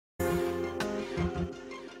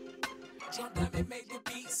Jump down and make the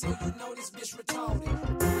beat, so you know this bitch retarded.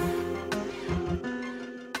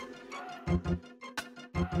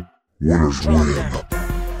 Winners win.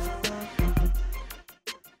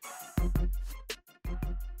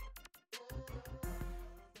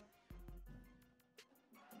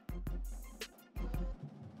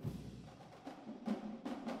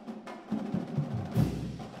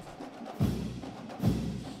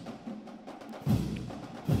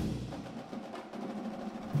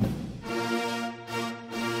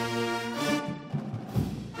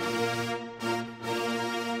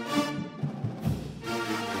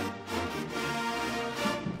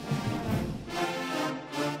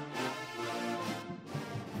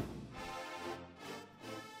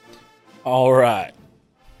 All right.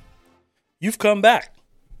 You've come back.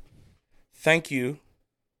 Thank you.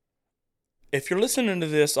 If you're listening to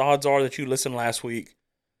this, odds are that you listened last week.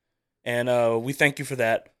 And we thank you for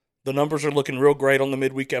that. The numbers are looking real great on the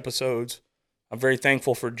midweek episodes. I'm very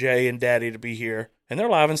thankful for Jay and Daddy to be here. And they're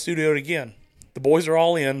live in studio again. The boys are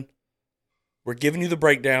all in. We're giving you the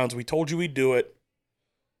breakdowns. We told you we'd do it.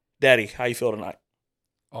 Daddy, how you feel tonight?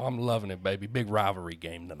 Oh, I'm loving it, baby. Big rivalry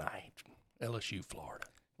game tonight. LSU, Florida.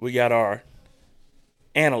 We got our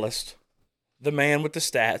analyst, the man with the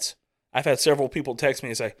stats. I've had several people text me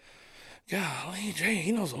and say, golly, Jay,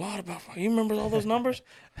 he knows a lot about – you remember all those numbers?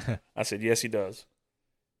 I said, yes, he does.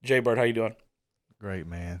 Jay Bird, how you doing? Great,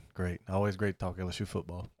 man. Great. Always great to talk LSU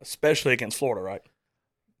football. Especially against Florida, right?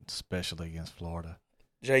 Especially against Florida.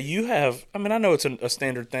 Jay, you have – I mean, I know it's a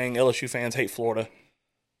standard thing. LSU fans hate Florida.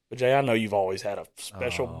 But, Jay, I know you've always had a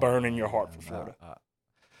special burn in your heart for Florida.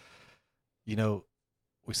 You know,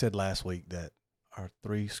 we said last week that our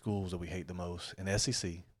three schools that we hate the most in the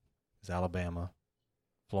SEC is Alabama,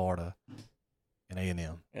 Florida, and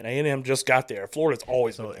A&M. And A&M just got there. Florida's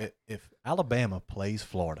always been there. If Alabama plays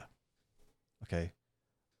Florida, okay,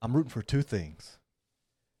 I'm rooting for two things.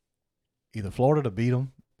 Either Florida to beat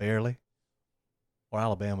them barely or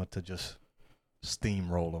Alabama to just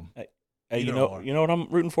steamroll them. Hey, you know what I'm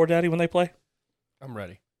rooting for, Daddy, when they play? I'm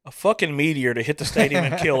ready. A fucking meteor to hit the stadium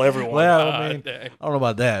and kill everyone. Well, I mean, I don't know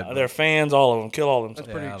about that. Their fans, all of them, kill all of them.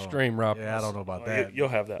 That's pretty extreme, Rob. Yeah, I don't know about that. You'll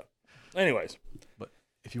have that. Anyways. But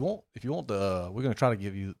if you want the, we're going to try to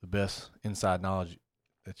give you the best inside knowledge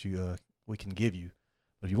that we can give you.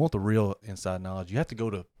 But if you want the real inside knowledge, you have to go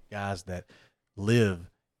to guys that live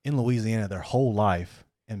in Louisiana their whole life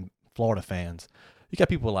and Florida fans. You got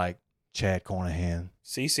people like Chad Cornahan.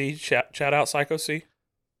 CC, shout out Psycho C.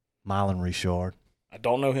 Mylan Richard. I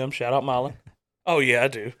don't know him. Shout out Mylan. Oh, yeah, I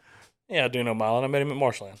do. Yeah, I do know Mylan. I met him at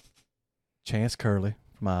Marshland. Chance Curley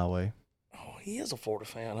from Iowa. Oh, he is a Florida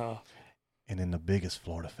fan, huh? And then the biggest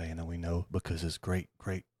Florida fan that we know because his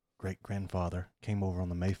great-great-great-grandfather came over on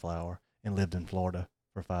the Mayflower and lived in Florida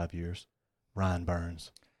for 5 years, Ryan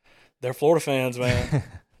Burns. They're Florida fans, man.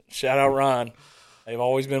 Shout out Ryan. They've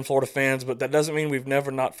always been Florida fans, but that doesn't mean we've never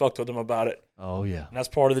not fucked with them about it. Oh, yeah. And that's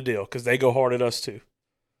part of the deal because they go hard at us, too.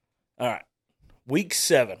 All right. Week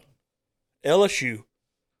 7, LSU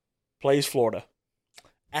plays Florida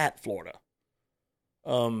at Florida.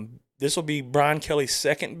 This will be Brian Kelly's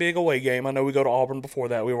second big away game. I know we go to Auburn before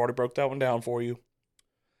that. We already broke that one down for you.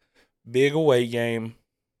 Big away game.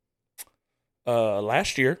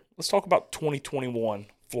 Last year, let's talk about 2021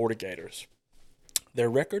 Florida Gators. Their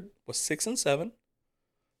record was 6-7.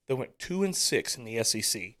 They went 2-6 in the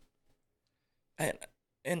SEC.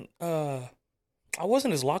 And I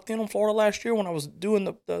wasn't as locked in on Florida last year when I was doing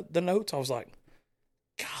the notes. I was like,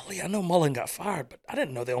 golly, I know Mullen got fired, but I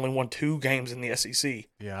didn't know they only won 2 games in the SEC.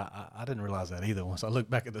 Yeah, I didn't realize that either. Once I looked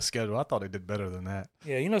back at the schedule, I thought they did better than that.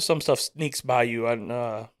 Yeah, you know some stuff sneaks by you. And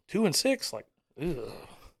 2-6, like, ugh.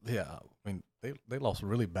 Yeah, I mean, they lost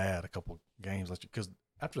really bad a couple games last year because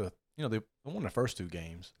after they won their first 2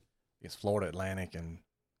 games against Florida Atlantic and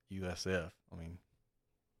USF. I mean,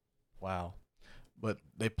 wow. But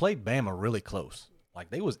they played Bama really close.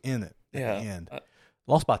 Like, they was in it at the end.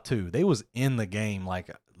 Lost by 2. They was in the game.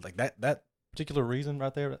 Like that particular reason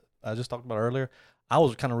right there I just talked about earlier, I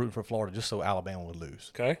was kind of rooting for Florida just so Alabama would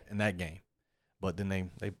lose in that game. But then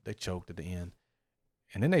they choked at the end.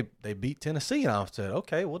 And then they beat Tennessee, and I said,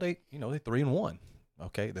 okay, well, they 3-1.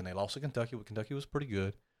 Okay, then they lost to Kentucky. Kentucky was pretty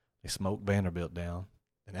good. They smoked Vanderbilt down.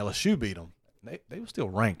 And LSU beat them. They were still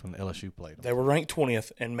ranked when LSU played them. They were ranked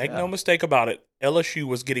 20th, and make no mistake about it, LSU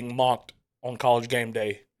was getting mocked on College Game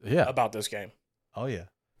Day about this game. Oh, yeah.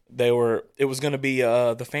 It was going to be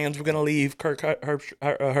the fans were going to leave,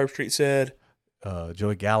 Herbstreit said.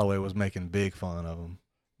 Joey Galloway was making big fun of him.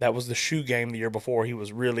 That was the shoe game the year before. He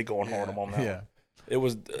was really going hard on that. Yeah. It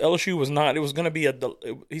was LSU was not. It was going to be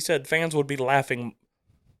he said fans would be laughing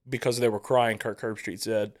because they were crying. Kirk Herbstreit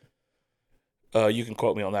said, You can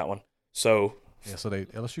quote me on that one. So Yeah, so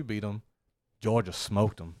LSU beat them. Georgia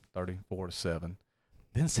smoked them 34-7.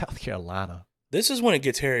 Then South Carolina. this is when it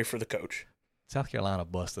gets hairy for the coach. South Carolina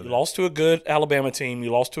busted You it. lost to a good Alabama team.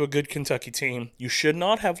 You lost to a good Kentucky team. You should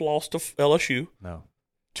not have lost to LSU No.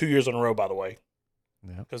 2 years in a row, by the way,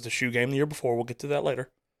 Yep. because the shoe game the year before. We'll get to that later.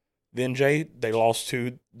 Then, Jay, they lost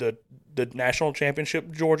to the national championship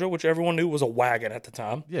Georgia, which everyone knew was a wagon at the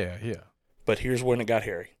time. Yeah. But here's when it got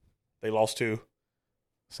hairy. They lost to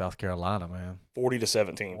South Carolina, man.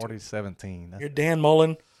 40-17. 40-17. You're Dan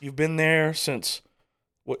Mullen. You've been there since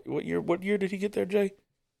what year? What year did he get there, Jay?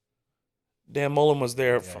 Dan Mullen was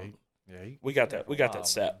there from. We got that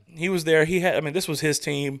stat. He was there. He had. I mean, this was his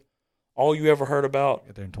team. All you ever heard about.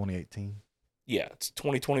 Got there in 2018. Yeah, it's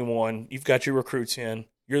 2021. You've got your recruits in.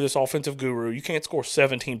 You're this offensive guru. You can't score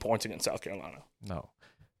 17 points against South Carolina. No.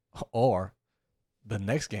 Or the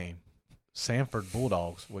next game, Samford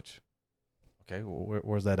Bulldogs, which, okay,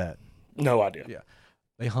 where's that at? No idea. Yeah.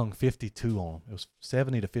 They hung 52 on them. It was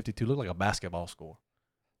 70-52. Looked like a basketball score.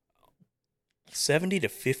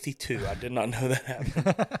 70-52. I did not know that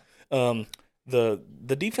happened.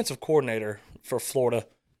 The defensive coordinator for Florida,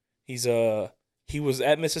 he was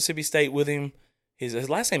at Mississippi State with him. His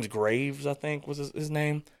last name's Graves, I think, was his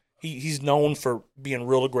name. He's known for being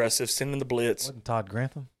real aggressive, sending the blitz. Wasn't Todd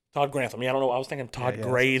Grantham? Todd Grantham. Yeah, I don't know. I was thinking Todd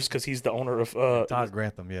Graves because he's the owner of Todd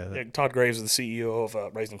Grantham, yeah. Todd Graves is the CEO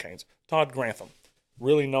of Raising Cane's. Todd Grantham,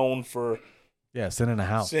 really known for sitting in the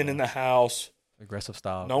house. sitting in the house. Aggressive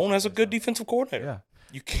style. Known as a good defensive coordinator. Yeah.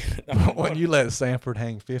 You can't. I mean, When you let Samford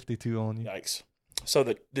hang 52 on you. Yikes. So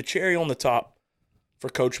the cherry on the top for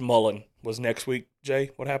Coach Mullen was next week.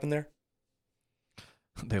 Jay, what happened there?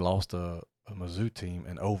 They lost a Mizzou team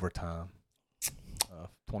in overtime,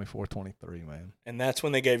 24-23, man. And that's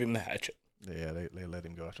when they gave him the hatchet. Yeah, they let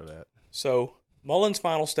him go after that. So Mullen's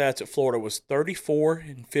final stats at Florida was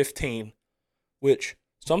 34-15, which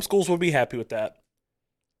some schools would be happy with that,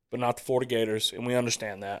 but not the Florida Gators, and we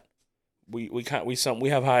understand that. We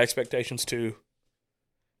have high expectations too.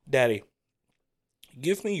 Daddy,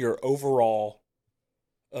 give me your overall.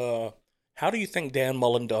 How do you think Dan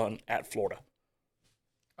Mullen done at Florida?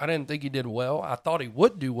 I didn't think he did well. I thought he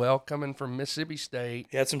would do well coming from Mississippi State.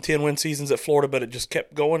 He had some 10-win seasons at Florida, but it just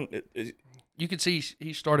kept going. You could see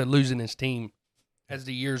he started losing his team as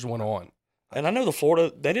the years went on. And I know the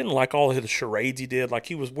Florida, they didn't like all of the charades he did. Like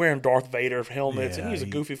he was wearing Darth Vader helmets, and he was a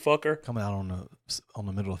goofy fucker. Coming out on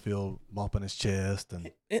the middle of the field, bumping his chest.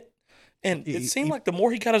 And it seemed like the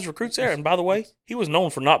more he got his recruits there, and by the way, he was known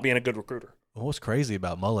for not being a good recruiter. What's crazy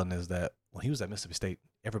about Mullen is that when he was at Mississippi State,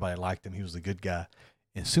 everybody liked him. He was a good guy.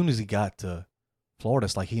 And as soon as he got to Florida,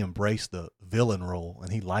 it's like he embraced the villain role,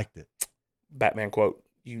 and he liked it. Batman quote: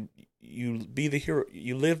 "You be the hero.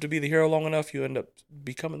 You live to be the hero long enough, you end up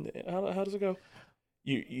becoming the." How does it go?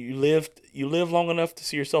 You live long enough to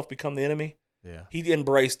see yourself become the enemy. Yeah, he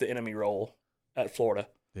embraced the enemy role at Florida,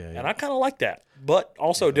 yeah. And I kind of like that, but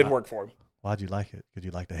also it didn't work for him. Why'd you like it? Did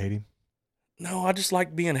you like to hate him? No, I just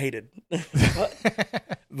like being hated,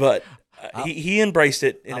 but he embraced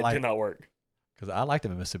it, and it did not work. Because I liked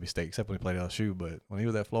him at Mississippi State, except when he played LSU. But when he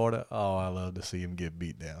was at Florida, I love to see him get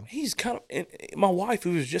beat down. He's kind of my wife,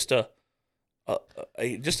 who is just a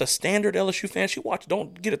standard LSU fan. She watched.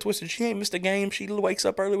 Don't get it twisted. She ain't missed a game. She wakes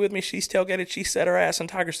up early with me. She's tailgated. She set her ass in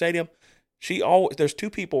Tiger Stadium. There's two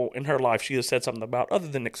people in her life she has said something about other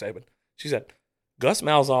than Nick Saban. She said Gus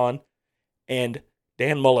Malzahn and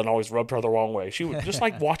Dan Mullen always rubbed her the wrong way. She was just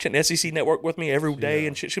like watching SEC Network with me every day,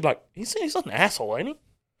 and she'd be like, he's an asshole, ain't he?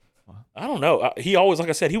 I don't know. He always, like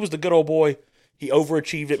I said, he was the good old boy. He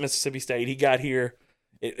overachieved at Mississippi State. He got here.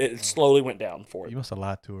 It slowly went down for him. You must have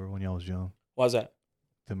lied to her when y'all was young. Why's that?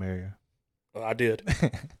 To marry her. Well, I did.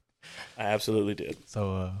 I absolutely did.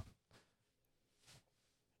 So,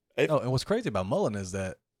 and what's crazy about Mullen is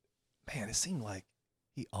that, man, it seemed like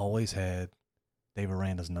he always had Dave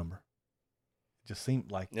Aranda's number. It just seemed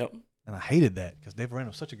like, yep. And I hated that because Dave Aranda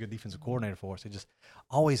was such a good defensive coordinator for us. He just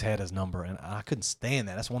always had his number, and I couldn't stand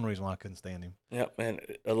that. That's one reason why I couldn't stand him. Yep, and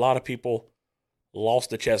a lot of people lost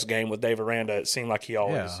the chess game with Dave Aranda. It seemed like he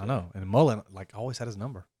always. Yeah, I know. And Mullen, always had his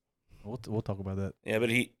number. We'll talk about that. Yeah, but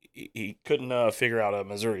he couldn't figure out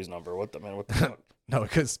Missouri's number. What the fuck? No, he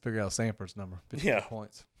couldn't figure out Sanford's number. 50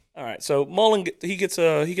 points. All right, so Mullen he gets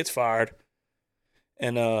fired,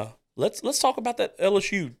 and let's talk about that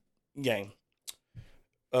LSU game.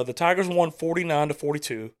 The Tigers won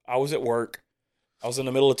 49-42. I was at work. I was in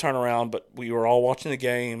the middle of turnaround, but we were all watching the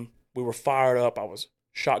game. We were fired up. I was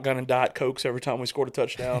shotgunning Diet Cokes every time we scored a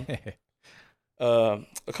touchdown. A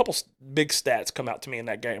couple big stats come out to me in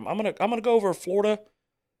that game. I'm gonna go over Florida,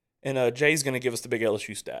 and Jay's gonna give us the big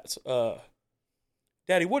LSU stats.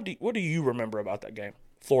 Daddy, what do you remember about that game,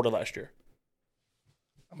 Florida last year?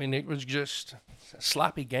 I mean, it was just a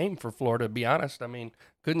sloppy game for Florida, to be honest. I mean,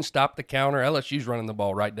 couldn't stop the counter. LSU's running the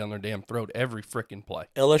ball right down their damn throat every freaking play.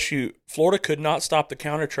 Florida could not stop the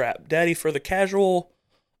counter trap. Daddy, for the casual,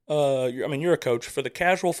 you're a coach. For the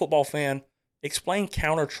casual football fan, explain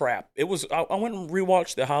counter trap. It was. I went and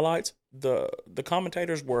rewatched the highlights. The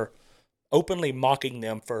commentators were openly mocking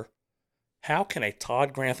them for how can a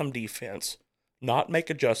Todd Grantham defense not make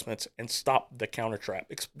adjustments and stop the counter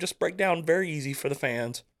trap. Just break down very easy for the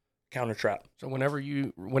fans. Counter trap. So whenever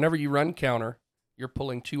you run counter, you're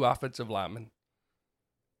pulling 2 offensive linemen,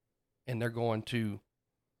 and they're going to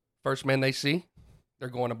first man they see, they're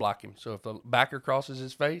going to block him. So if the backer crosses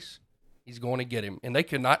his face, he's going to get him, and they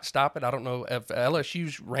could not stop it. I don't know if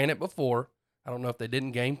LSU's ran it before. I don't know if they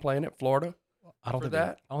didn't game plan it. Florida. I don't think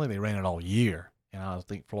they ran it all year, and I don't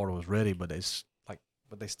think Florida was ready. But they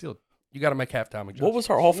still. You got to make halftime adjustments. What was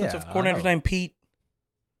our offensive coordinator's name? Pete.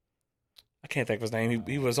 I can't think of his name.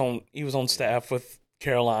 He was on staff with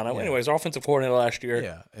Carolina. Yeah. Anyways, our offensive coordinator last year.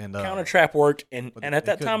 Yeah, and counter trap worked, and at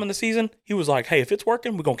that time in the season, he was like, "Hey, if it's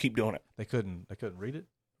working, we're gonna keep doing it." They couldn't read it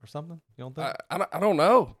or something. You don't think? I don't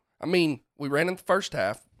know. I mean, we ran in the first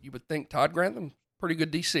half. You would think Todd Grantham, pretty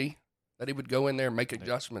good DC, that he would go in there and make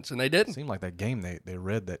adjustments, and they It didn't. seemed like that game they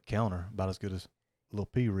read that counter about as good as Lil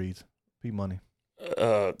P reads. P Money.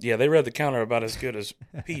 Yeah, they read the counter about as good as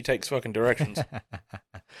P takes fucking directions.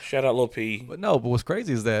 Shout out Lil P. But what's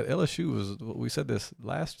crazy is that LSU was. We said this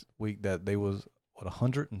last week that they was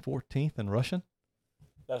 114th in rushing,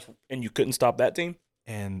 And you couldn't stop that team?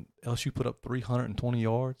 and LSU put up 320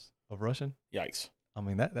 yards of rushing. Yikes. I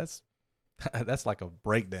mean that's that's like a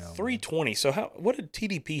breakdown. 320. So what did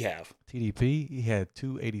TDP have? TDP, he had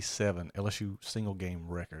 287 LSU single game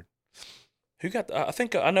record. Who got?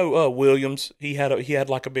 I know Williams. He had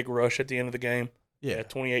like a big rush at the end of the game. Yeah,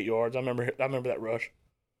 At 28 yards. I remember that rush.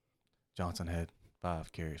 Johnson had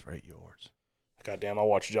 5 carries for 8 yards. Goddamn, I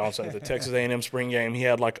watched Johnson at the Texas A&M spring game. He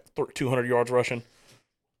had like 200 yards rushing.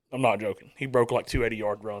 I'm not joking. He broke like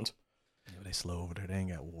 280-yard runs. Yeah, but they slow over there. They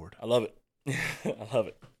ain't got Ward. I love it. I love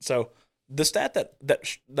it. So the stat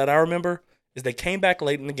that I remember is they came back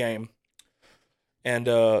late in the game, and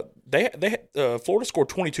Florida scored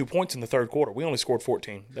 22 points in the third quarter. We only scored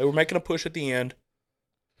 14. They were making a push at the end.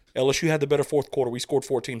 LSU had the better fourth quarter. We scored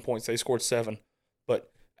 14 points. They scored 7.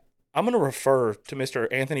 But I'm going to refer to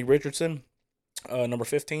Mr. Anthony Richardson, number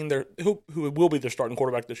 15, who will be their starting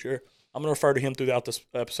quarterback this year. I'm going to refer to him throughout this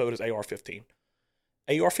episode as AR-15.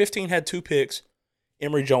 AR-15 had 2 picks.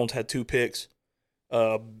 Emory Jones had 2 picks.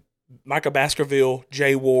 Micah Baskerville,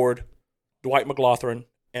 Jay Ward, Dwight McLaughlin,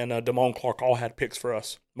 and Damone Clark all had picks for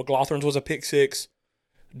us. McLaughlin's was a pick 6.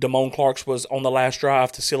 Damone Clark's was on the last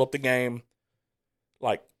drive to seal up the game.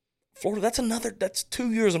 Like, Florida, that's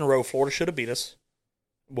 2 years in a row Florida should have beat us.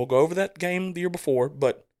 We'll go over that game the year before,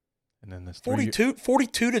 but And then this 42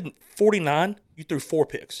 to 49, you threw 4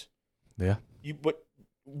 picks. Yeah. But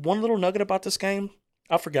one little nugget about this game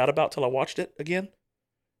I forgot about till I watched it again.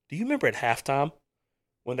 Do you remember at halftime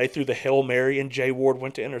when they threw the Hail Mary and Jay Ward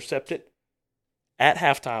went to intercept it? At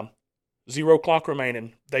halftime, 0 clock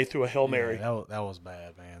remaining, they threw a Hail Mary. Yeah, that was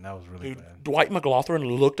bad, man. That was really bad. Dwight McLaughlin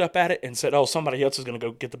looked up at it and said, "Oh, somebody else is going to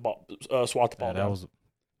go get the ball, swat the ball down."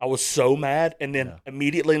 I was so mad, and then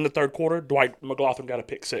immediately in the third quarter, Dwight McLaughlin got a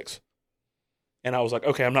pick 6. And I was like,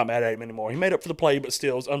 okay, I'm not mad at him anymore. He made up for the play, but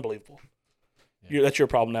still, it's unbelievable. Yeah. That's your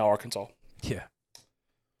problem now, Arkansas. Yeah.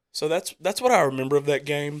 So that's what I remember of that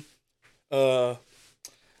game. I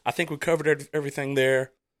think we covered everything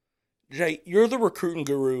there. Jay, you're the recruiting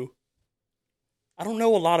guru. I don't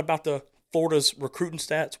know a lot about the Florida's recruiting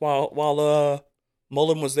stats while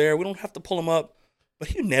Mullen was there. We don't have to pull him up, but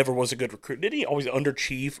he never was a good recruit. Did he always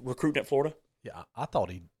underachieve recruiting at Florida? Yeah, I thought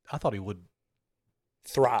he would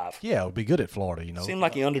thrive. Yeah, would be good at Florida, Seemed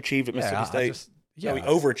like he underachieved at Mississippi State. He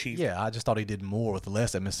overachieved. Yeah, I just thought he did more with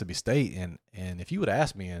less at Mississippi State. And if you would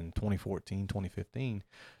ask me in 2014, 2015,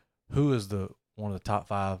 who is one of the top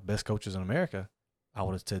 5 best coaches in America, I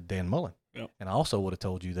would have said Dan Mullen. Yep. And I also would have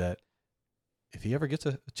told you that if he ever gets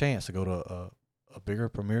a chance to go to a bigger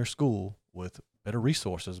premier school with better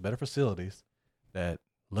resources, better facilities, that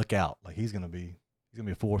look out. Like he's gonna be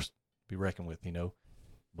a force to be reckoned with,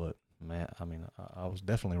 But man, I mean, I was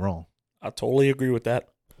definitely wrong. I totally agree with that.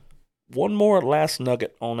 One more last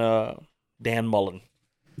nugget on Dan Mullen.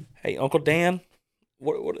 Hey, Uncle Dan,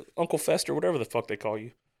 what Uncle Fester, whatever the fuck they call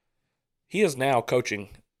you. He is now coaching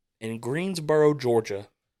in Greensboro, Georgia,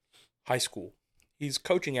 high school. He's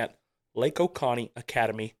coaching at Lake Oconee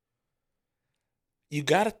Academy. You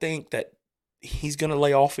got to think that he's going to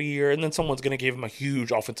lay off a year, and then someone's going to give him a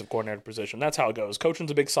huge offensive coordinator position. That's how it goes.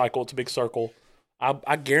 Coaching's a big cycle. It's a big circle.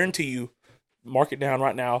 I guarantee you, mark it down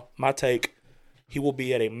right now, my take, he will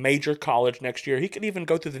be at a major college next year. He could even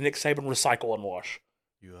go through the Nick Saban recycle and wash.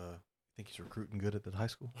 You think he's recruiting good at the high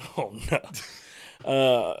school? Oh,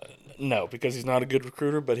 no. No, because he's not a good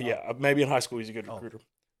recruiter, but yeah, maybe in high school he's a good recruiter.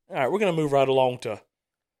 All right, we're going to move right along to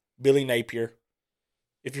Billy Napier.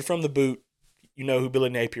 If you're from the boot, you know who Billy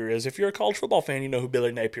Napier is. If you're a college football fan, you know who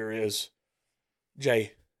Billy Napier is.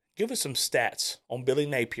 Jay, give us some stats on Billy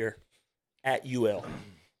Napier at UL.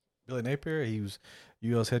 Billy Napier, he was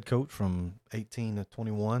UL's head coach from 18 to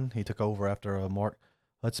 21. He took over after Mark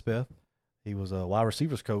Hudspeth. He was a wide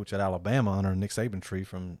receivers coach at Alabama under Nick Saban tree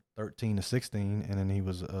from 13 to 16, and then he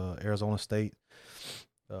was Arizona State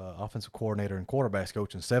offensive coordinator and quarterbacks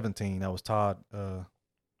coach in 17. That was Todd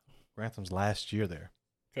Grantham's last year there.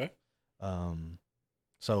 Okay.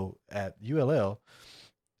 So at ULL,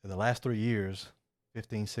 the last 3 years,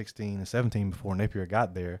 15, 16, and 17 before Napier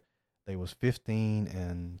got there, they was 15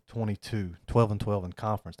 and 22, 12 and 12 in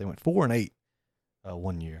conference. They went 4 and 8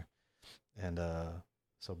 one year. And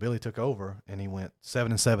so Billy took over, and he went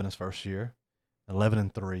 7 and 7 his first year, 11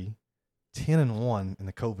 and 3, 10 and 1 in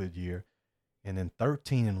the COVID year, and then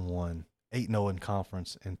 13 and 1, 8-0 in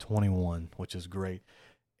conference, and 21, which is great.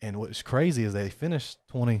 And what's crazy is they finished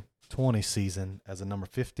 2020 season as a number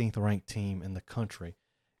 15th ranked team in the country,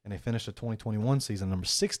 and they finished the 2021 season number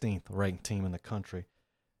 16th ranked team in the country,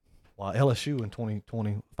 while LSU in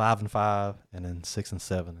 2020 5 and 5, and then 6 and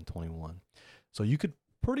 7 in 21. So you could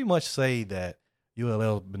pretty much say that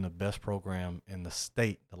ULL has been the best program in the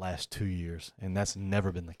state the last 2 years, and that's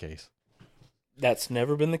never been the case. That's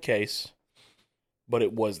never been the case, but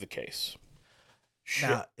it was the case.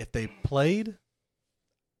 Now, if they played,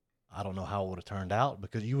 I don't know how it would have turned out,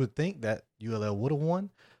 because you would think that ULL would have won,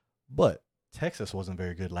 but Texas wasn't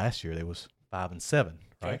very good last year. They was 5 and 7,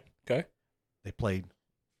 right? Okay. They played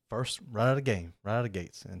first right out of the game, right out of the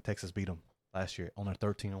gates, and Texas beat them last year on their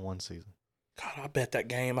 13-1 season. God, I bet that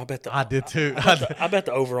game. I did too. I bet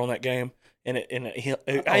the over on that game, and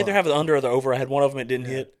I either have the under or the over. I had one of them. It didn't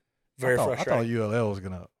hit. Very frustrating. I thought ULL was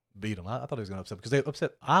gonna beat them. I thought he was gonna upset because they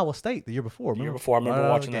upset Iowa State the year before. The year before, I remember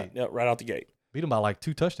watching that. Yep, right out the gate. Beat them by like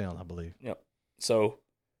 2 touchdowns, I believe. Yep. So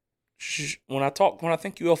when I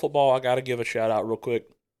think UL football, I got to give a shout out real quick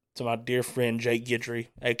to my dear friend Jake Guidry,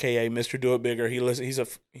 aka Mr. Do It Bigger. He's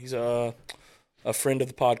a friend of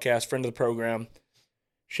the podcast, friend of the program.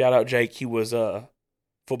 Shout out Jake. He was a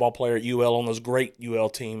football player at UL on those great UL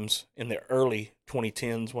teams in the early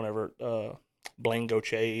 2010s whenever Blaine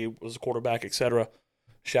Gauthier was a quarterback, etc.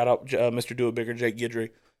 Shout out Mr. Do It Bigger, Jake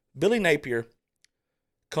Guidry. Billy Napier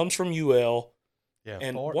comes from UL. Yeah,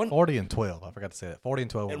 and 40 and 12. I forgot to say that. 40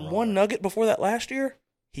 and 12. And one nugget before that last year,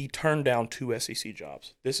 he turned down 2 SEC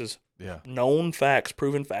jobs. This is known facts,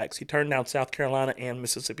 proven facts. He turned down South Carolina and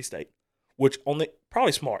Mississippi State, which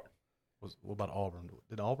probably smart. What about Auburn?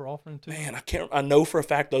 Did Auburn offer him too? Man, I know for a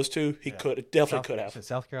fact those two definitely could have.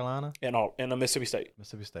 South Carolina and Mississippi State.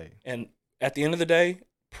 Mississippi State. And at the end of the day,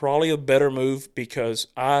 probably a better move because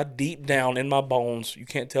deep down in my bones, you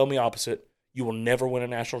can't tell me opposite. You will never win a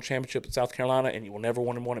national championship at South Carolina, and you will never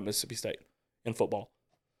win one at Mississippi State in football.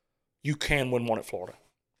 You can win one at Florida.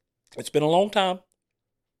 It's been a long time.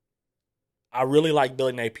 I really like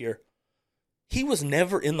Billy Napier. He was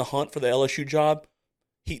never in the hunt for the LSU job.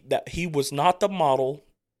 He was not the model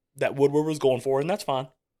that Woodward was going for, and that's fine.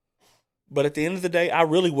 But at the end of the day, I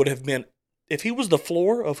really would have been, if he was the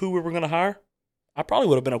floor of who we were going to hire, I probably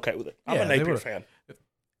would have been okay with it. I'm a Napier fan.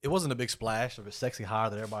 It wasn't a big splash of a sexy hire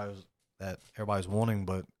that everybody was wanting,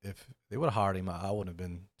 but if they would have hired him, I wouldn't have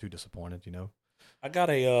been too disappointed, you know. I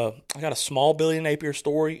got a small Billy Napier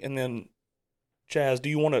story, and then Chaz, do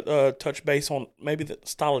you want to touch base on maybe the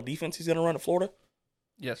style of defense he's going to run at Florida?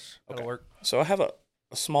 Yes, that'll work. So I have a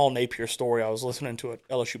small Napier story. I was listening to an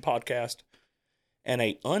LSU podcast, and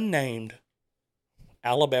a unnamed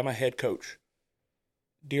Alabama head coach,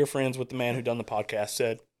 dear friends with the man who done the podcast,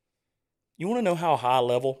 said, "You want to know how high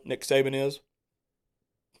level Nick Saban is?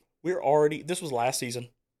 This was last season,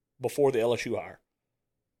 before the LSU hire.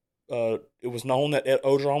 It was known that Ed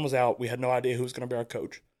Ogeron was out. We had no idea who was going to be our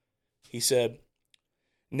coach. He said,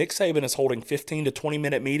 Nick Saban is holding 15 to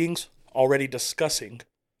 20-minute meetings already discussing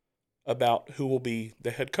about who will be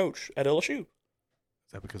the head coach at LSU.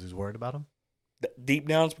 Is that because he's worried about him? Deep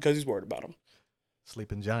down, it's because he's worried about him.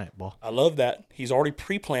 Sleeping giant, boy. I love that. He's already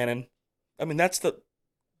pre-planning. I mean, that's the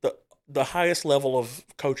highest level of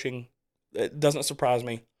coaching. It doesn't surprise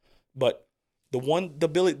me. But the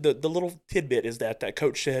little tidbit is that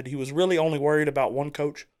coach said he was really only worried about one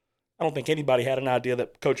coach. I don't think anybody had an idea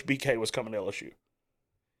that Coach BK was coming to LSU.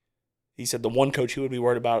 He said the one coach he would be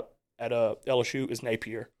worried about at LSU is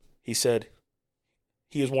Napier. He said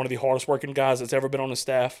he is one of the hardest working guys that's ever been on his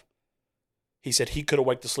staff. He said he could have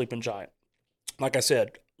waked the sleeping giant. Like I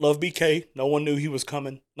said, love BK. No one knew he was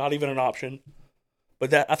coming. Not even an option.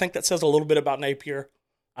 But I think that says a little bit about Napier.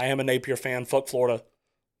 I am a Napier fan. Fuck Florida.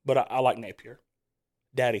 But I like Napier.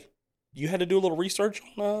 Daddy, you had to do a little research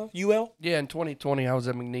on UL? Yeah, in 2020, I was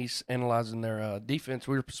at McNeese analyzing their defense.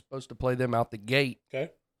 We were supposed to play them out the gate.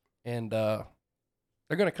 Okay. And they're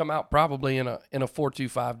going to come out probably in a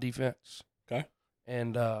 4-2-5 defense. Okay.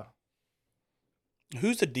 And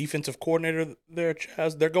who's the defensive coordinator there,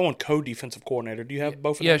 Chaz? They're going co-defensive coordinator. Do you have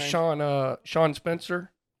both of them? Yeah, Sean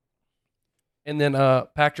Spencer. And then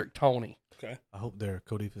Patrick Toney. Okay. I hope their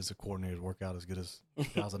co-defensive coordinators work out as good as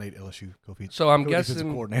 2008 LSU co-defensive So I'm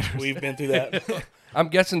guessing coordinators. We've been through that. I'm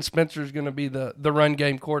guessing Spencer's going to be the run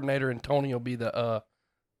game coordinator, and Toney will be the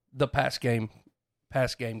pass game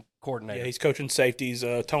coordinator. Yeah, he's coaching safeties.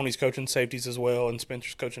 Tony's coaching safeties as well, and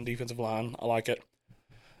Spencer's coaching defensive line. I like it.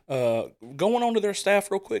 Going on to their staff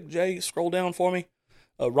real quick, Jay, scroll down for me.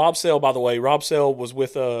 Rob Sale, by the way, Rob Sale was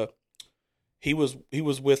with he was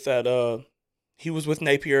with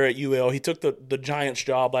Napier at UL. He took the Giants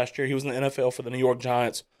job last year. He was in the NFL for the New York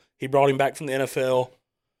Giants. He brought him back from the NFL.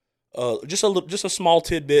 Just a small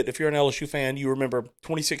tidbit. If you're an LSU fan, you remember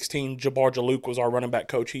 2016. Jabbar Jalouk was our running back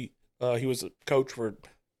coach. He was a coach for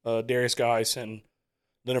Darius Geis and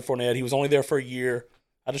Leonard Fournette. He was only there for a year.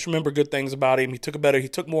 I just remember good things about him. He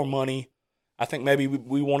took more money. I think maybe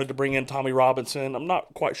we wanted to bring in Tommy Robinson. I'm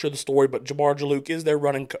not quite sure the story, but Jabbar Jalouk is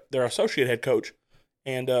their associate head coach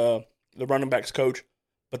and the running backs coach.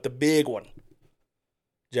 But the big one,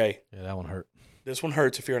 Jay. Yeah, that one hurt. This one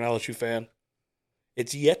hurts if you're an LSU fan.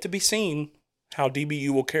 It's yet to be seen how DBU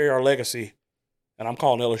will carry our legacy, and I'm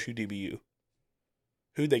calling LSU DBU.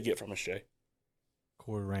 Who'd they get from us, Jay?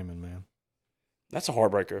 Corey Raymond, man. That's a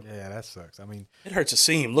heartbreaker. Yeah, that sucks. I mean, it hurts to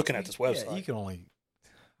see him looking at this website. Yeah, you can only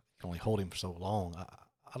hold him for so long.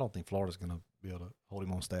 I don't think Florida's going to be able to hold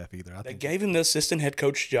him on staff either. They gave him the assistant head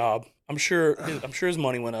coach job. I'm sure his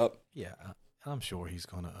money went up. Yeah, I'm sure he's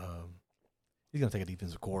going to take a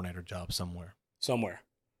defensive coordinator job somewhere.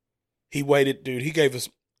 He waited, dude. He gave us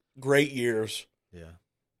great years. Yeah.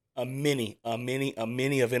 A mini of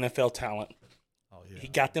NFL talent. Oh yeah. He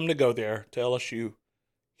got them to go there to LSU.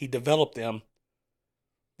 He developed them.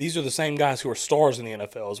 These are the same guys who are stars in the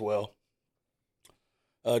NFL as well.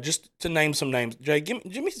 Just to name some names, Jay, give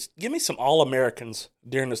me some All-Americans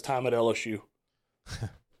during this time at LSU.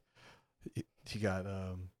 You got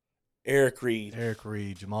Eric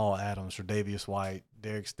Reed, Jamal Adams, Tre'Davious White,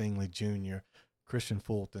 Derek Stingley Jr., Christian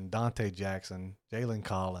Fulton, Dante Jackson, Jalen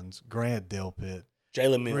Collins, Grant Delpit,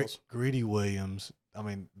 Jalen Mills, Greedy Williams. I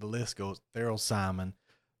mean, the list goes. Theryl Simon,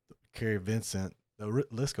 Kerry Vincent. The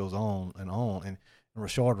list goes on. And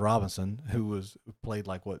Rashard Robinson, who played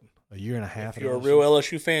like a year and a half. If you're a real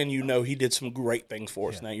LSU fan, you know he did some great things for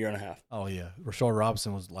us in that year and a halh. Oh yeah, Rashard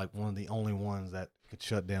Robinson was like one of the only ones that could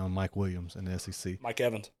shut down Mike Williams in the SEC. Mike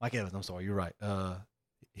Evans. I'm sorry, you're right.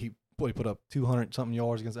 He put up 200-something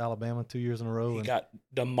yards against Alabama 2 years in a row. He got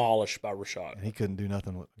demolished by Rashad. And he couldn't do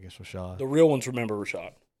nothing against Rashad. The real ones remember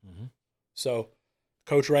Rashad. Mm-hmm. So,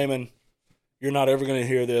 Coach Raymond, you're not ever going to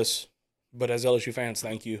hear this, but as LSU fans,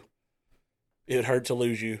 thank you. It hurt to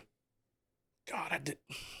lose you. God, I did.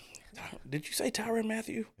 Did you say Tyrann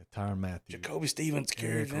Mathieu? Yeah, Tyrann Mathieu. Jacoby Stevens,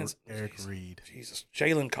 Kerry Vince. Eric Reed. Jesus.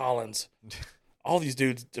 Jalen Collins. All these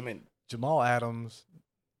dudes, I mean. Jamal Adams,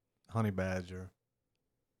 Honey Badger,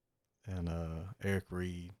 and Eric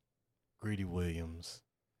Reed, Greedy Williams.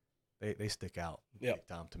 They stick out big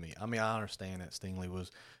time to me. I mean, I understand that Stingley was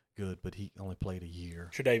good, but he only played a year.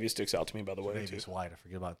 Tre'Davious sticks out to me, by the way. Tre'Davious White, I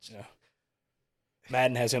forget about. Yeah.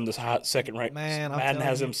 Madden has him this hot second ranked. Man, Madden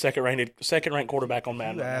has him second ranked quarterback on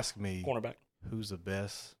Madden. You ask me, cornerback. Who's the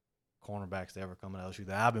best cornerbacks to ever come out of LSU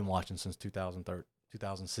that I've been watching since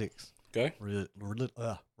 2006. Okay.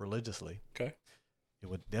 Religiously. Okay. It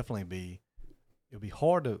would definitely be. It would be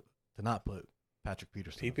hard to not put Patrick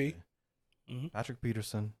Peterson. PP. Mm-hmm. Patrick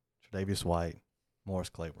Peterson, Tre'Davious White, Morris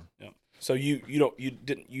Claiborne. Yeah. So you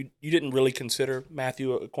didn't really consider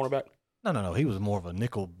Mathieu a cornerback? No. He was more of a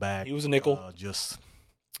nickel back. He was a nickel.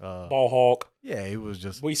 Ball hawk. Yeah, he was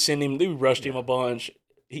just. We rushed him a bunch.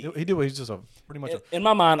 He did. He's just pretty much. In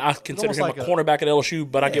my mind, I consider him like a cornerback at LSU,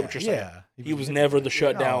 but I get what you're saying. Yeah, he was never the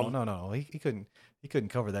shutdown. No. He couldn't. He couldn't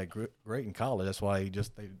cover that great in college. That's why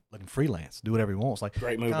they let him freelance, do whatever he wants. Like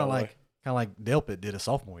great move, kind of like Delpit did a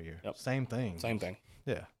sophomore year. Yep. Same thing. Same thing.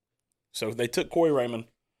 Yeah. So they took Corey Raymond.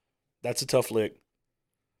 That's a tough lick.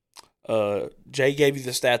 Jay gave you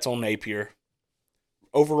the stats on Napier.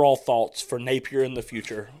 Overall thoughts for Napier in the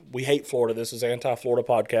future. We hate Florida. This is anti-Florida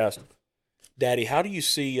podcast. Daddy, how do you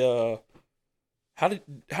see? How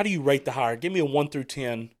do you rate the hire? Give me a 1 through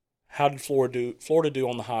 10. How did Florida do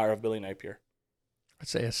on the hire of Billy Napier? I'd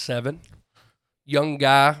say a 7. Young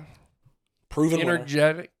guy, Proven winner.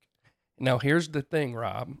 energetic. Now here's the thing,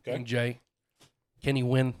 Rob Okay. and Jay. Can he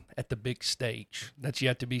win at the big stage? That's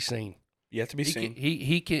yet to be seen. Yet to be He seen.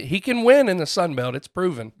 he can win in the Sun Belt. It's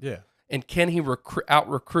proven. Yeah. And can he out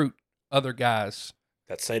recruit other guys?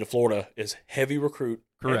 That state of Florida is heavy Correct.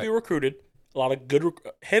 recruited. A lot of good,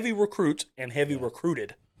 heavy recruits and heavy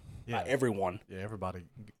recruited by Yeah. everyone. Yeah, everybody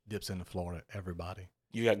dips into Florida. Everybody.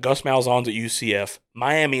 You got Gus Malzahn's at UCF.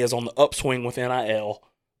 Miami is on the upswing with NIL.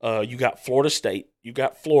 You got Florida State. You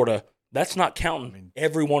got Florida. That's not counting.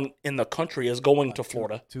 Everyone in the country is going to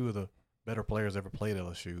Florida. Two of the better players ever played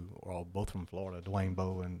LSU are all both from Florida, Dwayne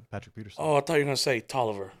Bowe and Patrick Peterson. Oh, I thought you were going to say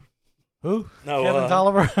Tolliver. Who? No, Kevin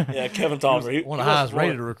Tolliver? Yeah, Kevin Tolliver. He was one of the highest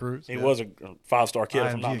rated recruits. He was a 5-star kid,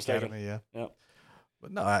 if I'm not IMG mistaken. Academy, yeah. Yep.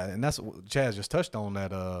 But no, and that's what Chaz just touched on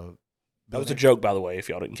that. That was a joke, by the way, if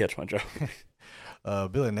y'all didn't catch my joke.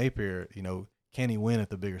 Billy Napier, can he win at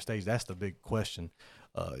the bigger stage? That's the big question.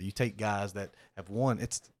 You take guys that have won.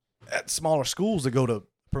 It's at smaller schools that go to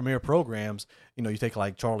premier programs. You take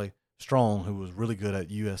like Charlie Strong, who was really good at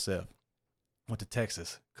USF, went to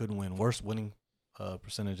Texas, couldn't win. Worst winning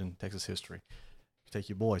percentage in Texas history. You take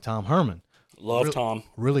your boy Tom Herman. Love Tom.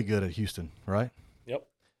 Really good at Houston, right? Yep.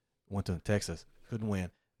 Went to Texas, couldn't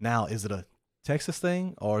win. Now, is it a Texas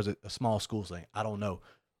thing or is it a small school thing? I don't know.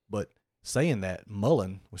 But saying that,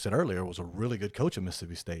 Mullen, we said earlier, was a really good coach at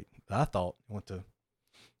Mississippi State. I thought went to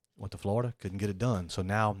Florida, couldn't get it done. So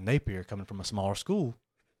now Napier, coming from a smaller school,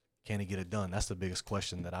 can he get it done? That's the biggest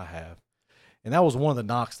question that I have. And that was one of the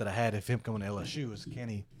knocks that I had of him coming to LSU is can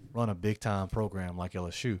he run a big-time program like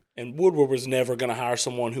LSU? And Woodward was never going to hire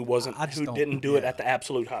someone who didn't do it at the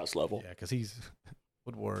absolute highest level. Yeah, because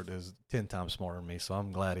Woodward is 10 times smarter than me, so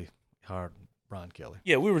I'm glad he hired Brian Kelly.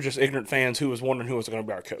 Yeah, we were just ignorant fans who was wondering who was going to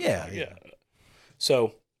be our coach. Yeah.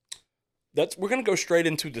 So we're going to go straight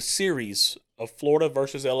into the series of Florida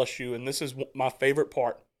versus LSU, and this is my favorite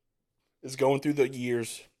part, is going through the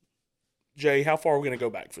years. Jay, how far are we going to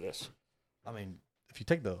go back for this? I mean, if you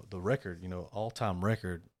take the record, all-time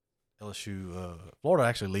record, LSU, Florida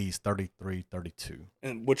actually leads 33-32.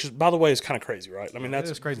 And which is, by the way, is kind of crazy, right? I mean, It that's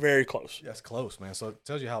is crazy. very close. Yeah, it's close, man. So it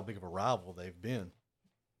tells you how big of a rival they've been.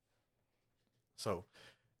 So,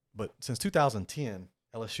 but since 2010,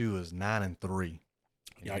 LSU is 9-3.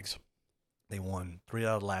 Yikes. They won 3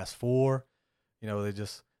 out of the last 4. They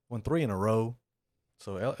just won 3 in a row.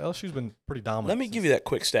 So LSU's been pretty dominant. Let me give you that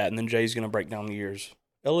quick stat, and then Jay's going to break down the years.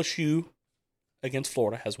 LSU against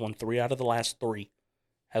Florida has won 3 out of the last 3,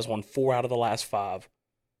 has won 4 out of the last 5,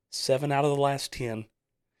 7 out of the last 10,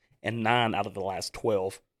 and 9 out of the last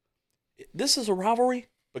 12. This is a rivalry,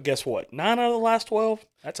 but guess what? 9 out of the last 12,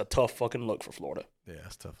 that's a tough fucking look for Florida. Yeah,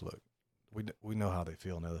 it's a tough look. We know how they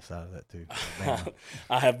feel on the other side of that, too.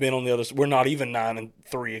 I have been on the other side. We're not even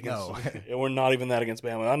 9-3 against. No. We're not even that against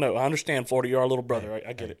Bama. I know. I understand, Florida. You're our little brother.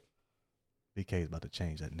 I get it. BK is about to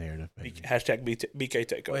change that narrative. Baby. Hashtag BK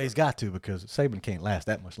takeover. Well, he's got to because Saban can't last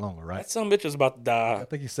that much longer, right? That son of a bitch is about to die. I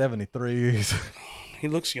think he's 73. He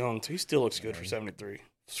looks young, too. He still looks good for 73.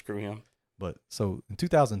 Screw him. But so in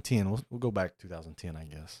 2010, we'll go back to 2010, I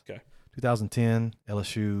guess. Okay. 2010,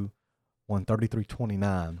 LSU won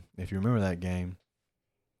 33-29. If you remember that game,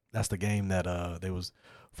 that's the game that there was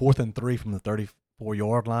 4th and 3 from the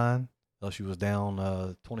 34-yard line. LSU was down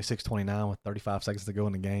 26-29 with 35 seconds to go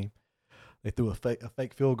in the game. They threw a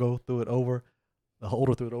fake field goal, threw it over. The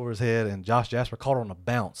holder threw it over his head, and Josh Jasper caught it on a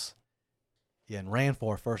bounce. Yeah, and ran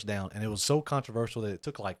for a first down. And it was so controversial that it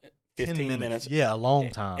took like 15 minutes. Yeah, a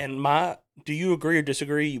long time. And do you agree or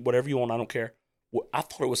disagree? Whatever you want, I don't care. I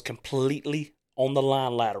thought it was completely on the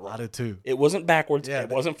line lateral. I did too. It wasn't backwards. Yeah, it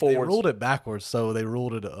wasn't forwards. They ruled it backwards, so they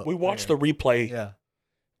ruled it up. We watched the replay. Yeah.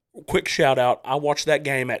 Quick shout out. I watched that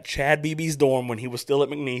game at Chad Beebe's dorm when he was still at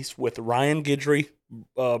McNeese with Ryan Guidry,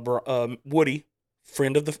 Woody,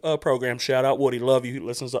 friend of the program. Shout out Woody. Love you. He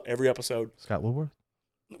listens to every episode. Scott Woodworth?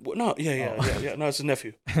 No, yeah. No, it's his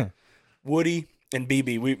nephew. Woody and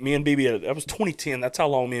BB. Me and BB, that was 2010. That's how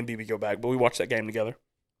long me and BB go back. But we watched that game together.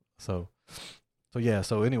 So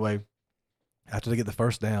anyway, after they get the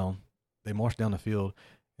first down, they march down the field,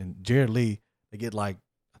 and Jared Lee, they get I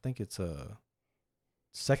think it's a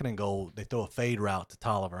 2nd and goal. They throw a fade route to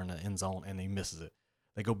Tolliver in the end zone, and he misses it.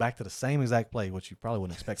 They go back to the same exact play, which you probably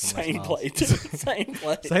wouldn't expect from Les Same Miles. play, too. Same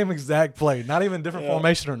play. Same exact play. Not even different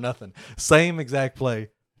formation or nothing. Same exact play.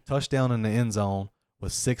 Touchdown in the end zone.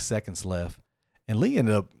 with 6 seconds left. And Lee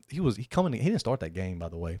ended up, he didn't start that game, by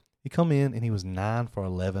the way. He come in and he was 9 for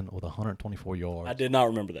 11 with 124 yards. I did not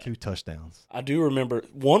remember that. 2 touchdowns. I do remember.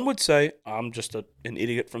 One would say, I'm just an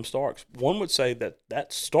idiot from Starks. One would say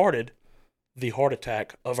that started the heart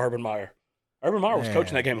attack of Urban Meyer. Urban Meyer was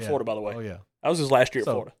coaching that game in Florida, by the way. Oh, yeah. That was his last year at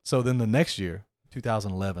Florida. So then the next year,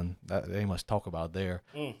 2011, they must talk about there.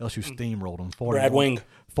 LSU steamrolled them. Brad Wing.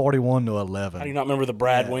 41-11. How do you not remember the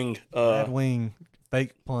Brad Wing? Brad Wing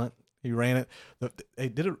fake punt. He ran it. They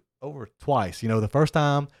did it over twice. You know, the first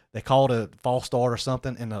time they called a false start or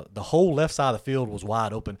something, and the whole left side of the field was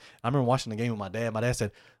wide open. I remember watching the game with my dad. My dad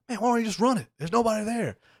said, "Man, why don't you just run it? There's nobody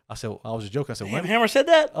there." I said, I was just joking. I said, Hammer said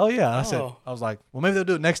that? Oh, yeah. I was like, well, maybe they'll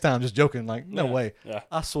do it next time. Just joking. Like, no way. Yeah.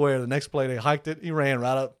 I swear, the next play, they hiked it. He ran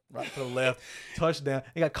right to the left, touchdown.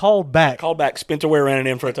 He got called back. Spencer Ware ran it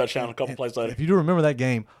in for a touchdown a couple plays later. If you do remember that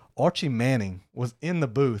game, Archie Manning was in the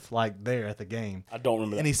booth, like there at the game. I don't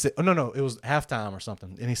remember that. And he said, no, it was halftime or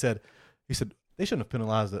something. And he said, they shouldn't have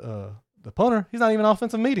penalized the punter. He's not even an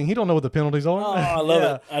offensive meeting. He don't know what the penalties are. Oh, I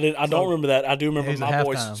love it. I don't remember that. I do remember my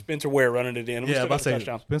boy Spencer Ware running it in. Yeah, but I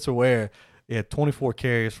say Spencer Ware, he had 24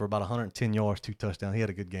 carries for about 110 yards, 2 touchdowns. He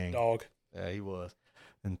had a good game. Dog. Yeah, he was.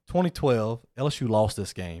 In 2012, LSU lost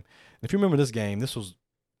this game. And if you remember this game, this was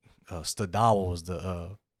Stadal was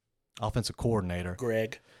the offensive coordinator.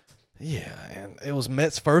 Greg. Yeah, and it was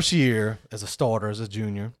Met's first year as a starter, as a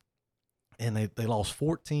junior, and they lost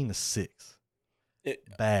 14-6.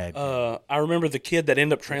 Bad. I remember the kid that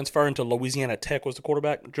ended up transferring to Louisiana Tech was the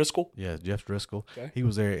quarterback, Driscoll. Yeah, Jeff Driscoll. Okay. He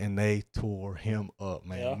was there, and they tore him up,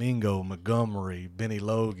 man. Yeah. Mingo, Montgomery, Benny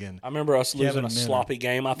Logan. I remember us losing a sloppy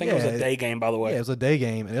game. I think it was a day game, by the way. Yeah, it was a day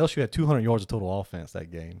game, and LSU had 200 yards of total offense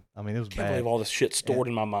that game. I mean, it was Can't bad. believe all this shit stored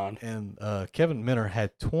in my mind. And Kevin Minter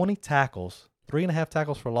had 20 tackles, 3.5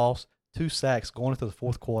 tackles for loss, 2 sacks going into the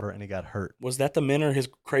fourth quarter, and he got hurt. Was that the Minter, his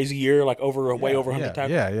crazy year, like way over 100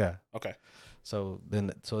 tackles? Yeah. Okay. So they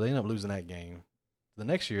ended up losing that game. The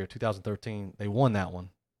next year, 2013, they won that one.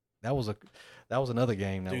 That was another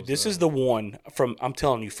game. Dude, this is the one I'm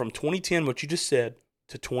telling you, from 2010, what you just said,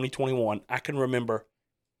 to 2021, I can remember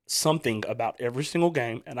something about every single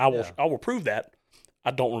game, and I will prove that.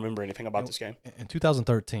 I don't remember anything about this game. In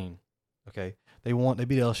 2013, okay, they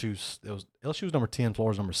beat LSU. LSU was number 10,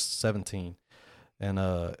 Florida's number 17, and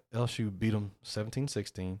LSU beat them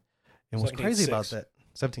 17-16. And what's crazy about that?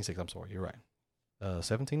 17-6. I'm sorry, you're right.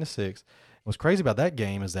 17-6. What's crazy about that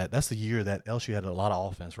game is that's the year that LSU had a lot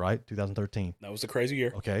of offense, right? 2013. That was the crazy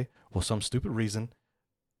year. Okay. Well, some stupid reason,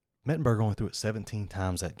 Mettenberger only threw it 17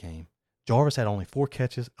 times that game. Jarvis had only 4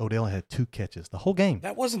 catches. Odell had 2 catches the whole game.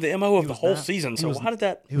 That wasn't the MO of the whole season. So why did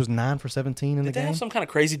that? He was 9 for 17 in the game. Did they have some kind of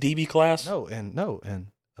crazy DB class? No,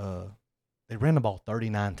 and they ran the ball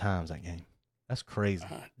 39 times that game. That's crazy.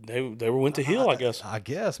 They went to Hill, I guess. I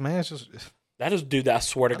guess, man. It's just. That is, dude, I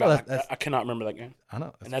swear to God, I cannot remember that game. I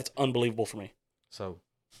know. And that's unbelievable for me. So,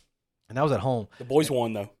 and that was at home. The boys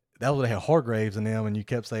won, though. That was when they had Hargraves in them, and you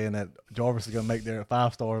kept saying that Jarvis is going to make their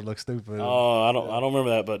 5-stars look stupid. Oh, I don't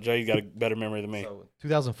remember that, but Jay got a better memory than me. So,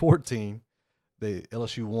 2014, the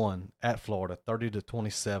LSU won at Florida,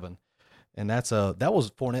 30-27. And that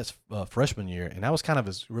was Fournette's freshman year, and that was kind of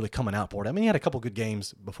his really coming out for it. I mean, he had a couple good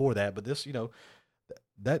games before that, but this,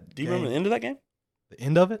 that. Do you remember the end of that game? The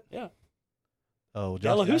end of it? Yeah. Oh,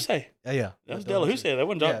 Delahousse. Yeah. That was Delahousse. That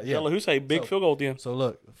wasn't Delahousse. Big field goal at the end. So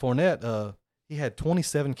look, Fournette, he had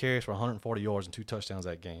 27 carries for 140 yards and 2 touchdowns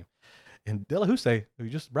that game. And Delahousse, who you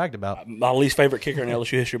just bragged about, my least favorite kicker in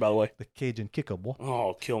LSU history, by the way. the Cajun kicker, boy.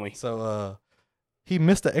 Oh, kill me. So he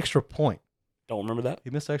missed the extra point. Don't remember that. He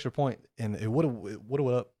missed the extra point, and it would have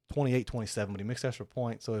went up 28-27, but he missed the extra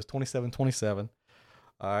point, so it's 27-27.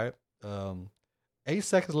 All right. 8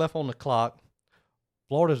 seconds left on the clock.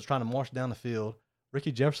 Florida's trying to march down the field.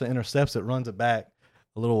 Ricky Jefferson intercepts it, runs it back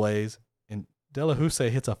a little ways, and Delahousse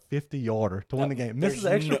hits a 50-yarder to win the game. Misses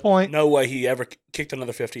the extra point. No way he ever kicked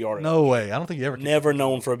another 50-yarder. No way. I don't think he ever kicked. Never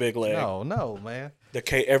known for a big leg. No, man.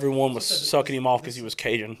 Everyone was sucking him off because he was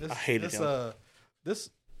Cajun. I hated him. This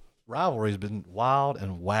rivalry's been wild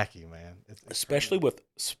and wacky, man. Especially with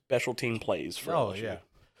special team plays for LSU. Yeah.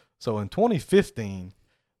 So in 2015,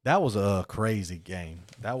 that was a crazy game.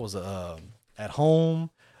 That was at home.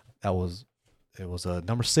 It was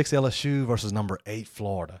number 6 LSU versus number 8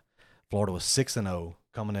 Florida. Florida was 6-0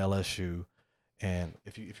 coming to LSU, and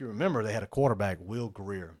if you remember, they had a quarterback, Will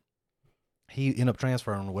Greer. He ended up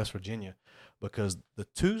transferring to West Virginia because the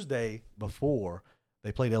Tuesday before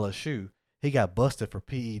they played LSU, he got busted for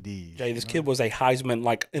PEDs. Jay, this kid was a Heisman,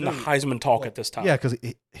 the Heisman talk at this time. Yeah, because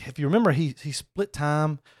if you remember, he split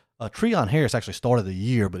time. Treon Harris actually started the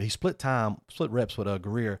year, but he split reps with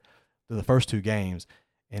Greer the first 2 games,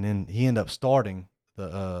 and then he ended up starting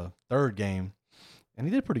the third game, and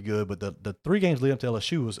he did pretty good. But the 3 games leading up to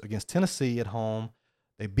LSU was against Tennessee at home.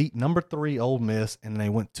 They beat number 3 Ole Miss, and they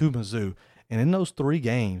went to Mizzou. And in those 3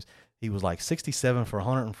 games, he was like 67 for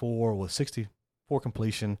 104 with 64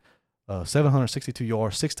 completion, 762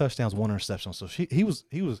 yards, 6 touchdowns, 1 interception. So he was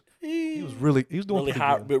doing really pretty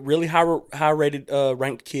high, good. but really high rated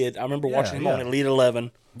ranked kid. I remember watching him on Elite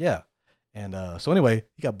 11. Yeah. And so anyway,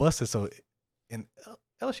 he got busted. So and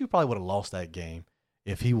LSU probably would have lost that game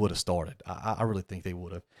if he would have started. I really think they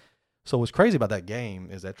would have. So what's crazy about that game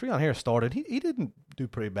is that Treon Harris started. He didn't do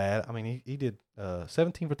pretty bad. I mean, he did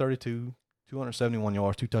 17 for 32, 271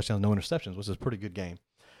 yards, 2 touchdowns, no interceptions, which is a pretty good game.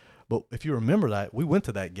 But if you remember that, we went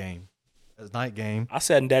to that game, as night game. I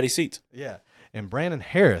sat in daddy's seats. Yeah. And Brandon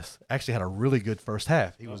Harris actually had a really good first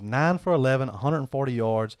half. He was 9 for 11, 140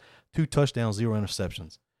 yards, 2 touchdowns, 0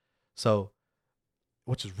 interceptions. So,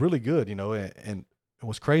 which is really good, you know. And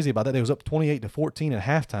what's crazy about that, they was up 28-14 at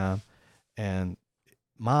halftime, and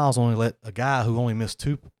Miles only let a guy who only missed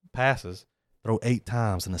 2 passes throw 8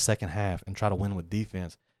 times in the second half and try to win with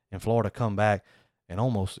defense. And Florida come back and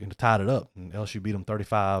almost tied it up. And LSU beat them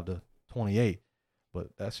 35-28. But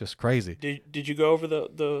that's just crazy. Did you go over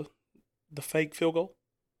the fake field goal?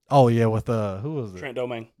 Oh yeah, with who was it? Trent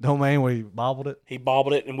Domain. Domain, where he bobbled it. He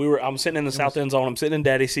bobbled it, and I'm sitting in the south end zone. I'm sitting in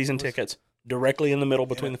daddy's season tickets, directly in the middle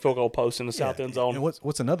between the field goal post and the south end zone. And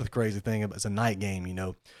what's another crazy thing? It's a night game, you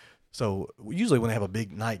know. So usually when they have a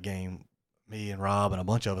big night game, me and Rob and a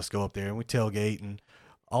bunch of us go up there and we tailgate, and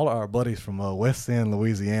all of our buddies from West End,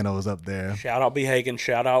 Louisiana, was up there. Shout out B. Hagan.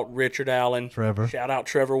 Shout out Richard Allen. Trevor. Shout out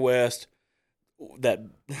Trevor West. That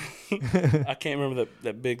I can't remember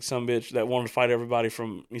that big sumbitch that wanted to fight everybody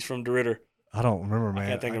he's from DeRitter. I don't remember, man. I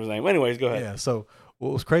can't think of his name. Anyways, go ahead. Yeah. So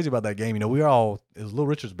what was crazy about that game? You know, it was Little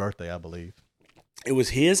Richard's birthday, I believe. It was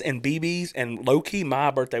his and BB's and low key my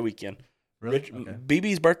birthday weekend. Really? Okay.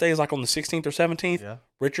 BB's birthday is like on the 16th or 17th. Yeah.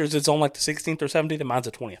 Richard's is on like the 16th or 17th, and mine's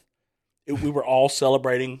the 20th. We were all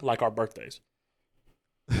celebrating like our birthdays.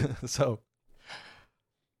 So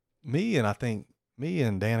me and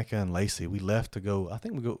Danica and Lacey, we left to go. I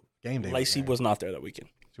think we go game day. Lacey was not there that weekend.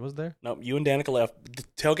 She was there. No, you and Danica left. The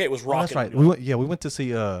tailgate was rocking. Oh, that's right. We went to see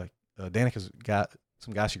Danica's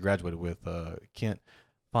some guy she graduated with, Kent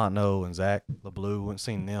Fontenot and Zach LeBlue. We went and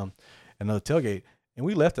seen them at another tailgate, and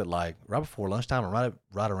we left at like right before lunchtime or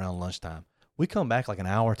right around lunchtime. We come back like an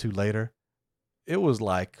hour or two later. It was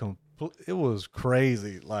like it was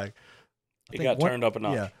crazy. Like it got turned up a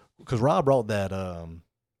notch. Yeah, because Rob brought that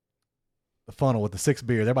the funnel with the 6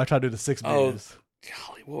 beers. Everybody tried to do the 6 beers.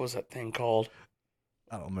 Golly, what was that thing called?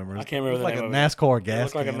 I don't remember. I can't remember the name. name Like a NASCAR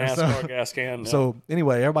gas. It looked like a NASCAR gas can. So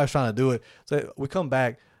anyway, everybody's trying to do it. So we come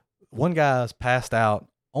back. One guy's passed out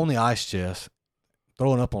on the ice chest,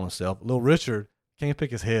 throwing up on himself. Little Richard can't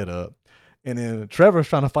pick his head up. And then Trevor's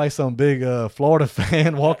trying to fight some big Florida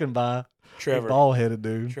fan walking by. Trevor. Bald-headed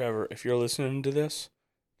dude. Trevor, if you're listening to this,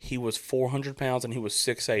 he was 400 pounds and he was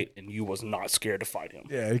 6'8", and you was not scared to fight him.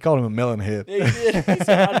 Yeah, he called him a melon head. Yeah, he did. He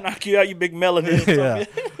said, I'd knock you out, you big melon head. Yeah.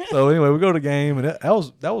 So anyway, we go to the game, and that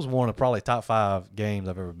was one of probably top 5 games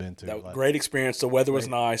I've ever been to. That was great experience. The weather was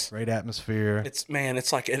nice. Great atmosphere.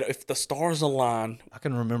 It's like if the stars align. I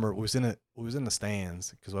can remember we was in the stands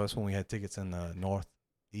because that's when we had tickets in the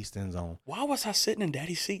northeast end zone. Why was I sitting in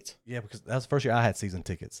daddy's seats? Yeah, because that was the first year I had season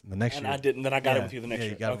tickets. The next and year I didn't. Then I got it with you the next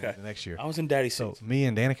year. You got okay. it the next year. I was in daddy's So seats. me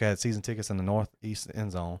and Danica had season tickets in the northeast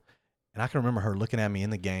end zone, and I can remember her looking at me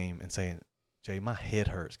in the game and saying, "Jay, my head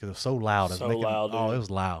hurts because it was so loud." Loud. Oh, dude. it was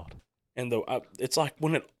loud. And it's like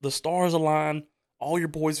when the stars align, all your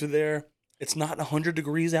boys are there. It's not 100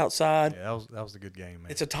 degrees outside. Yeah, that was a good game,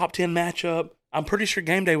 man. It's a top 10 matchup. I'm pretty sure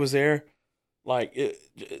game day was there. Like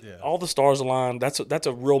all the stars aligned. That's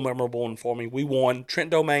a real memorable one for me. We won.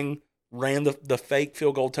 Trent Domain ran the fake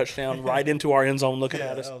field goal touchdown right into our end zone, looking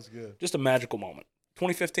at us. That was good. Just a magical moment.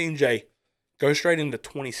 2015, Jay. Go straight into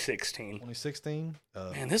 2016. 2016.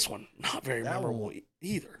 Man, this one not very memorable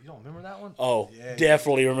either. You don't remember that one? Oh, Yeah,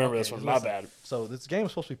 definitely remember this Okay, one. My listen. bad. So this game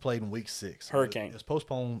was supposed to be played in week 6. Hurricane. It was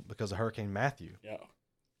postponed because of Hurricane Matthew. Yeah.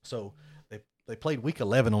 So they played week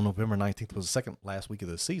 11 on November 19th. It was the second last week of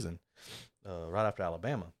the season, right after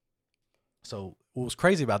Alabama. So what was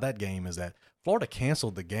crazy about that game is that Florida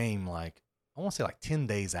canceled the game I want to say 10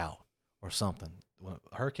 days out or something. When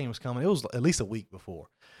a hurricane was coming, it was at least a week before.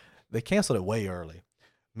 They canceled it way early.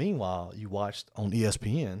 Meanwhile, you watched on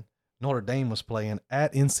ESPN, Notre Dame was playing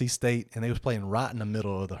at NC State, and they was playing right in the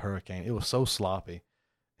middle of the hurricane. It was so sloppy.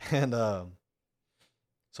 And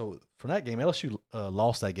so from that game, LSU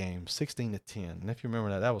lost that game 16-10. And if you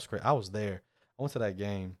remember that was great. I was there. I went to that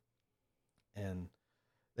game, and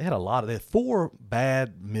They had 4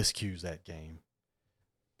 bad miscues that game.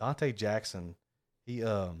 Dante Jackson, he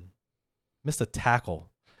missed a tackle.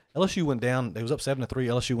 LSU went down. They was up 7-3.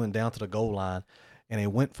 LSU went down to the goal line, and they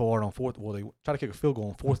went for it on fourth. Well, they tried to kick a field goal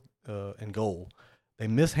on 4th and goal. They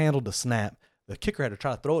mishandled the snap. The kicker had to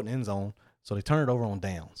try to throw it in the end zone, so they turned it over on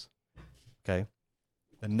downs. Okay.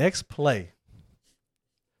 The next play,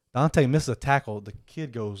 Dante misses a tackle. The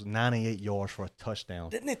kid goes 98 yards for a touchdown.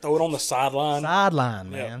 Didn't they throw it on the sideline?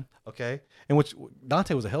 Sideline, Yep. man. Okay. In which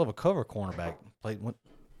Dante was a hell of a cover cornerback. Went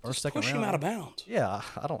first, Just second push round. him out of bounds. Yeah,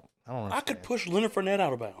 I don't I understand. could push Leonard Fournette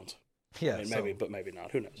out of bounds. Yeah, I mean, so- maybe, but maybe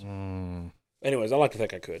not. Who knows? Mm, Anyways, I like to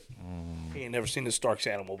think I could. He ain't never seen this Starks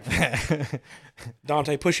animal before.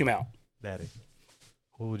 Dante, push him out. Daddy,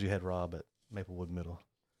 what would you have Rob at Maplewood Middle?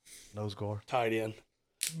 Nose guard? Tight end.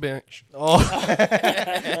 Bench. Oh.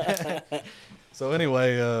 So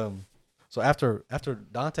anyway, so after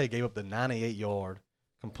Dante gave up the 98-yard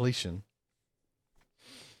completion,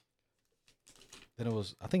 then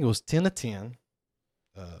I think it was 10-10.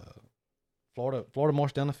 Florida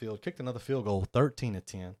marched down the field, kicked another field goal,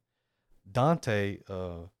 13-10. Dante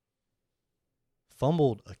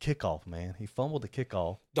fumbled a kickoff, man. He fumbled the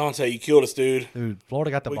kickoff. Dante, you killed us, dude. Dude,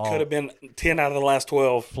 Florida got the We ball. could have been 10 out of the last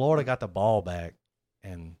 12. Florida got the ball back,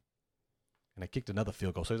 and they kicked another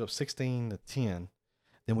field goal. So it was up 16-10.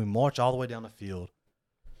 Then we march all the way down the field.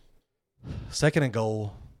 2nd and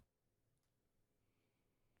goal.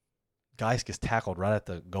 Geis gets tackled right at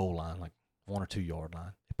the goal line, like 1 or 2 yard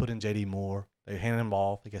line. They put in J.D. Moore. They handed him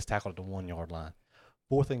off. He gets tackled at the 1 yard line.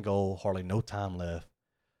 4th and goal, hardly no time left.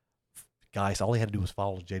 Geis, all he had to do was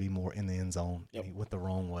follow J.D. Moore in the end zone. Yep. And he went the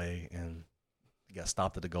wrong way, and he got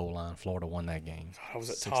stopped at the goal line. Florida won that game. I was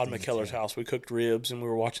at Todd 16-10. McKellar's house. We cooked ribs, and we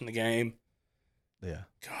were watching the game. Yeah.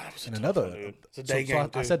 God, it was a And tough another, one, dude. It's a day so game, I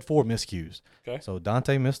too. said 4 miscues. Okay. So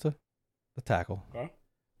Dante missed the tackle. Okay.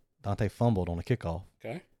 Dante fumbled on the kickoff.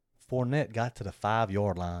 Okay. Fournette got to the 5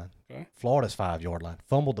 yard line. Okay. Florida's 5 yard line.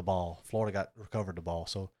 Fumbled the ball. Florida recovered the ball.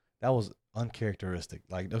 So that was uncharacteristic.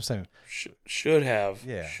 Like I'm saying, Should have.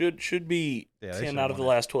 Yeah. Should be Yeah, they 10 should've out of the won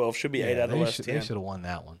that. last 12. Should be 8 out of the last 10. They should have won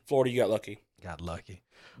that one. Florida, you got lucky. Got lucky.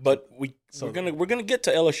 But So- we're gonna get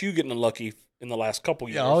to LSU getting unlucky in the last couple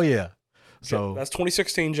years. Yeah. Oh yeah. So That's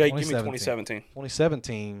 2016, Jake. Give me 2017.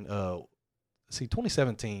 2017.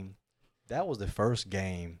 2017. That was the first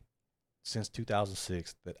game since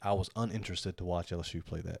 2006 that I was uninterested to watch LSU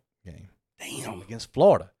play that game. Damn. Against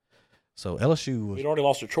Florida. So LSU was. We'd already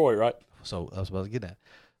lost to Troy, right? So I was about to get that.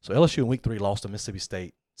 So LSU in week 3 lost to Mississippi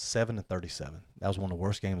State 7-37. That was one of the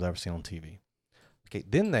worst games I've ever seen on TV. Okay,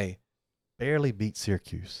 then they barely beat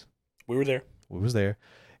Syracuse. We were there. We was there,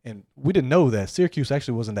 and we didn't know that Syracuse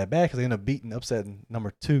actually wasn't that bad because they ended up upsetting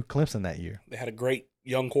number 2 Clemson that year. They had a great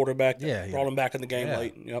young quarterback that Yeah, brought him back in the game Yeah.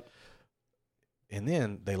 late. Yep. And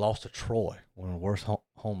then they lost to Troy, one of the worst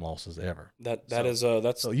home losses ever.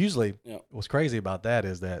 That's So usually, Yeah. what's crazy about that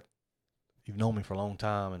is that you've known me for a long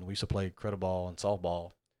time, and we used to play credit ball and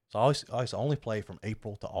softball. So I used to only play from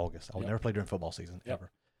April to August. I would Yep. never play during football season, Yep.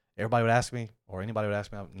 ever. Everybody would ask me, or anybody would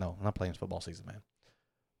ask me, no, I'm not playing football season, man.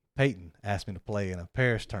 Peyton asked me to play in a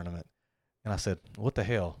parish tournament, and I said, what the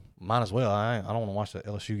hell? Might as well. I don't want to watch the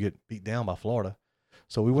LSU get beat down by Florida.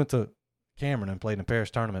 So we went to Cameron and played in a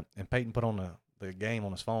parish tournament, and Peyton put on the game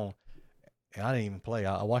on his phone, and I didn't even play.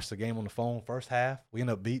 I watched the game on the phone first half. We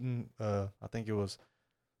ended up beating, I think it was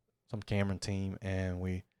some Cameron team, and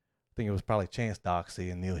I think it was probably Chance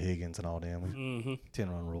Doxey and Neil Higgins and all them. We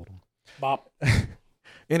 10-run ruled them. Bop.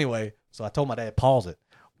 Anyway, so I told my dad, pause it.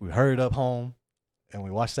 We hurried up home, and we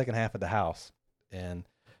watched second half at the house. And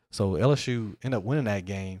so LSU ended up winning that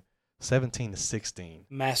game 17-16.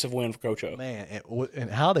 Massive win for Coach O. Man, and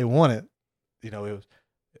how they won it, it was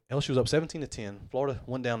LSU was up 17-10. Florida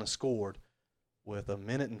went down and scored with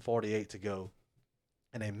 1:48 to go,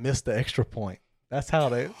 and they missed the extra point. That's how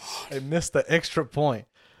they missed the extra point.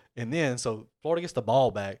 And then, so Florida gets the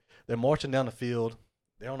ball back. They're marching down the field.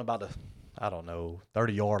 They're on about the,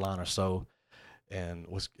 30-yard line or so. And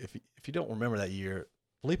if you don't remember that year,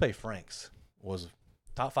 Felipe Franks was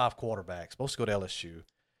top 5 quarterback, supposed to go to LSU.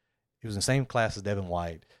 He was in the same class as Devin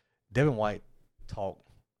White. Devin White talked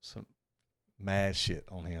some mad shit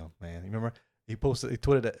on him, man. You remember? He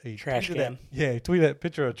tweeted that. Trash can. He tweeted that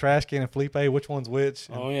picture of trash can and Felipe, which one's which.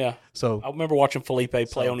 And Oh, yeah. so I remember watching Felipe play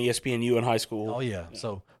So- on ESPNU in high school. Oh, yeah.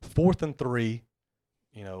 So 4th and 3,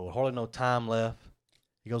 hardly no time left.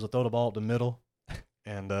 He goes to throw the ball up the middle,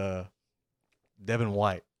 and Devin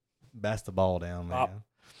White bats the ball down, man. Bop.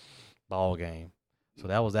 Ball game. So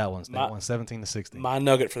that was that one. They won 17-16. My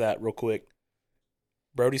nugget for that, real quick.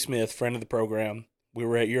 Brody Smith, friend of the program, We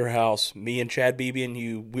were at your house. Me and Chad, BB, and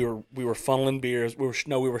you. We were funneling beers. We were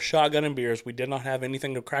shotgunning beers. We did not have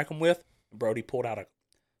anything to crack them with. Brody pulled out a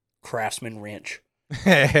Craftsman wrench.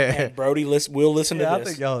 And Brody will listen to this. I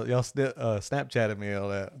think y'all Snapchatted me all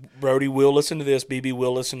that. Brody will listen to this. BB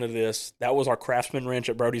will listen to this. That was our Craftsman wrench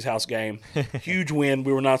at Brody's house game. Huge win.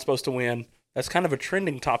 We were not supposed to win. That's kind of a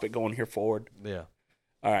trending topic going here forward. Yeah.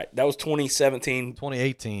 All right. That was 2017.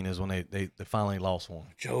 2018 is when they finally lost one.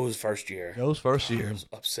 Joe's first year. Joe's first year. It was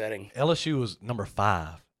upsetting. LSU was number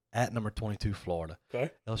 5 at number 22 Florida.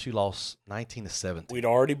 Okay. LSU lost 19-17. We'd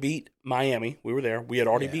already beat Miami. We were there. We had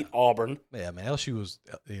already beat Auburn. Yeah, man. LSU was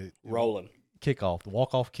rolling. Kickoff, the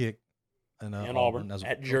walk-off kick. And Auburn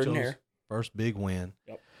at Jordan Hare. First big win.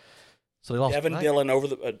 Yep. So they lost.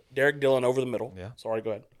 Derek Dillon over the middle. Yeah. Sorry, go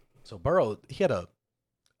ahead. So Burrow, he had a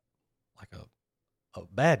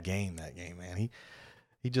bad game that game, man.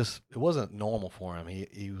 He just, it wasn't normal for him.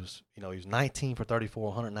 He was 19 for 34,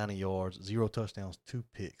 190 yards, 0 touchdowns, 2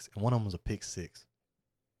 picks, and one of them was a pick 6.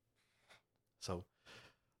 So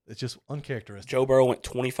it's just uncharacteristic. Joe Burrow went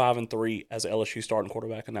 25-3 as a LSU starting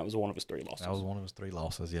quarterback, and that was one of his 3 losses. That was one of his 3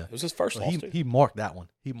 losses. Yeah, it was his first loss. He marked that one.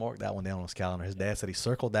 He marked that one down on his calendar. His dad said he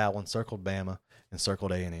circled that one, circled Bama, and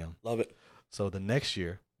circled A&M. Love it. So the next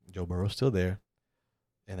year, Joe Burrow's still there.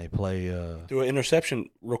 And they play. Threw an interception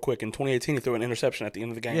real quick. In 2018, he threw an interception at the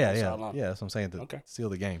end of the game. Yeah. That's what I'm saying, to seal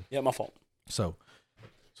the game. Yeah, my fault. So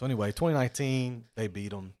anyway, 2019, they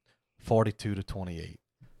beat them 42-28.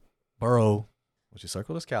 Burrow, which is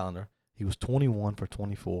circled his calendar, he was 21 for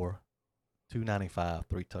 24, 295,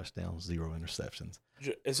 3 touchdowns, 0 interceptions.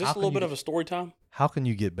 Is this a little bit of a story time? How can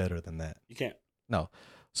you get better than that? You can't. No.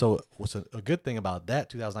 So what's a good thing about that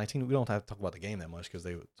 2019, we don't have to talk about the game that much because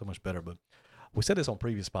they were so much better, but we said this on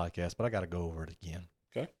previous podcasts, but I got to go over it again.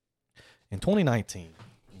 Okay. In 2019,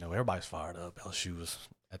 everybody's fired up. LSU was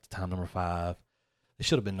at the time number 5. They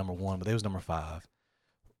should have been number 1, but they was number 5.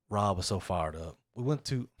 Rob was so fired up. We went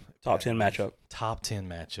to top 10 matchup.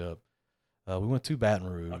 We went to Baton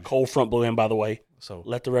Rouge. A cold front blew in, by the way. So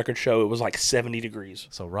let the record show it was like 70 degrees.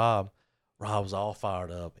 So Rob was all fired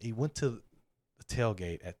up. He went to the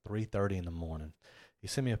tailgate at 3:30 in the morning. He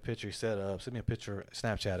sent me a picture. He set up, sent me a picture,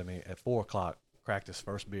 Snapchatted me at 4 o'clock. Cracked his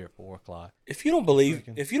first beer at 4 o'clock. If you don't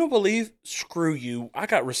believe, screw you. I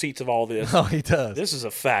got receipts of all this. Oh, he does. This is a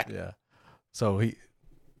fact. Yeah. So he,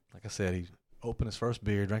 like I said, he opened his first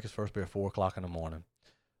beer, drank his first beer at 4 o'clock in the morning.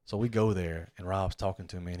 So we go there, and Rob's talking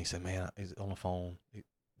to me, and he said, "Man, he's on the phone.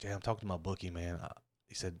 Jay, I'm talking to my bookie, man."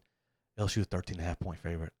 He said, "LSU 13.5-point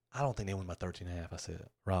favorite. I don't think they win by 13.5." I said,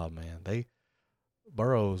 "Rob, man,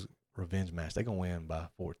 Burrow's revenge match. They gonna win by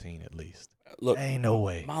 14 at least. Look, ain't no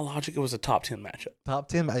way. My logic, it was a top 10 matchup. Top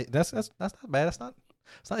 10. That's not bad. It's not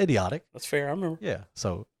idiotic. That's fair. I remember. Yeah.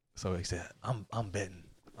 So he said, I'm betting.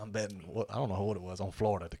 I don't know what it was on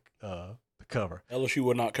Florida to cover. LSU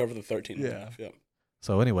would not cover the 13.5. Yep.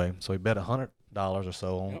 So anyway, he bet $100 or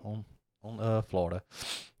so on Florida.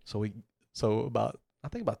 So about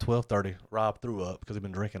 12:30, Rob threw up because he'd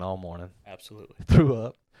been drinking all morning. Absolutely. Threw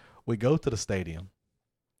up. We go to the stadium.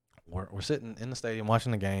 We're sitting in the stadium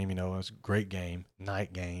watching the game. It was a great game,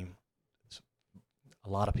 night game. A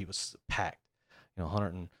lot of people packed.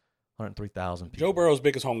 103,000 people. Joe Burrow's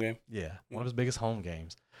biggest home game. Yeah, one of his biggest home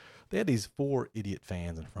games. They had these 4 idiot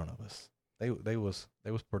fans in front of us. They was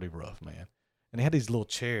pretty rough, man. And they had these little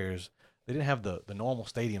chairs. They didn't have the normal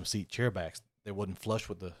stadium seat chair backs. They wasn't flush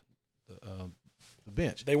with the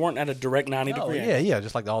bench. They weren't at a direct 90-degree angle. Yeah,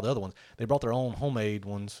 just like all the other ones. They brought their own homemade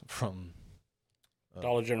ones from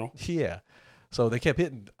Dollar General. Yeah. So they kept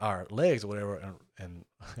hitting our legs or whatever, and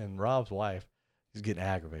Rob's wife is getting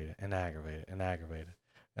aggravated. And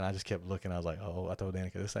I just kept looking. I was like, oh, I told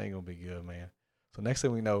Danica, this ain't going to be good, man. So next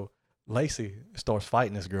thing we know, Lacey starts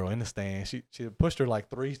fighting this girl in the stand. She pushed her like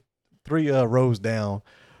three rows down.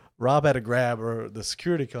 Rob had to grab her. The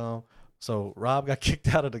security come. So Rob got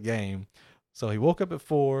kicked out of the game. So he woke up at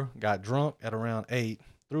 4, got drunk at around 8,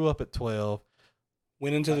 threw up at 12.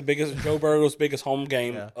 Went into the biggest Joe Burrow's biggest home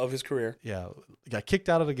game of his career. Yeah, got kicked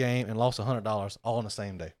out of the game and lost $100 all in the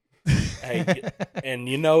same day. Hey, and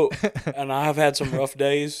and I've had some rough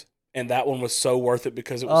days, and that one was so worth it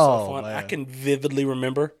because it was so fun. Man. I can vividly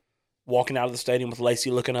remember walking out of the stadium with Lacey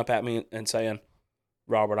looking up at me and saying,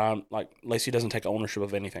 "Robert, I'm like, Lacey doesn't take ownership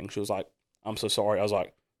of anything." She was like, "I'm so sorry." I was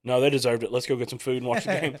like, "No, they deserved it. Let's go get some food and watch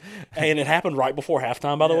the game." And it happened right before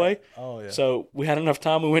halftime, by the way. Oh, yeah. So we had enough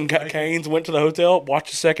time. We went and got Canes, went to the hotel,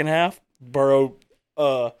 watched the second half. Burrow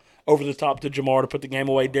over the top to Jamar to put the game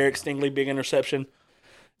away. Derek Stingley, big interception.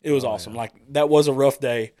 It was awesome. Yeah. Like, that was a rough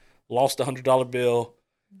day. Lost a $100 bill.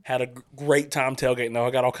 Had a great time tailgating though. I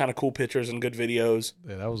got all kind of cool pictures and good videos.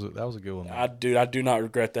 Yeah, that was a good one. Man. I do not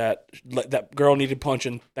regret that. That girl needed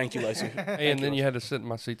punching. Thank you, Lacey. And then you had to sit in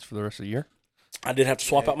my seats for the rest of the year. I did have to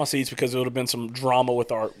swap out my seats because it would have been some drama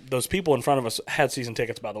with those people in front of us had season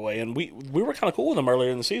tickets, by the way, and we were kind of cool with them earlier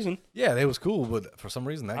in the season. Yeah, it was cool, but for some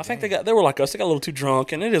reason I think they were like us. They got a little too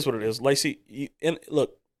drunk, and it is what it is. Lacey, and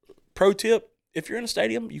look, pro tip: if you're in a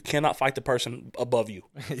stadium, you cannot fight the person above you.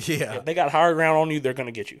 Yeah, If they got higher ground on you, they're going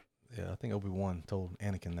to get you. yeah. I think Obi-Wan told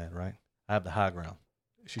Anakin that, right? I have the high ground.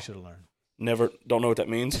 She should have learned. Never, don't know what that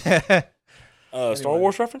means. Star Star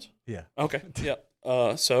Wars reference? Yeah. Okay,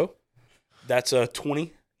 yeah. So that's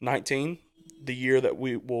 2019, the year that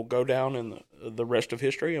we will go down in the rest of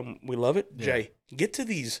history, and we love it. Yeah. Jay, get to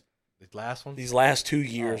these The last one. last 2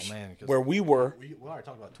 years Oh, man, 'cause where we were. We already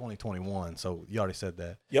talked about 2021, so you already said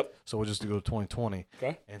that. Yep. So we'll just go to 2020.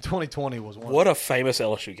 Okay. And 2020 was What a famous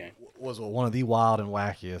LSU game. was one of the wild and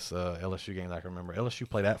wackiest LSU games I can remember. LSU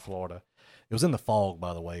played at Florida. It was in the fog,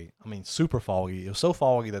 by the way. I mean, super foggy. It was so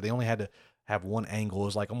foggy that they only had to have one angle. It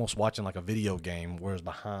was like almost watching like a video game, whereas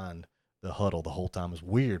behind the huddle the whole time. It was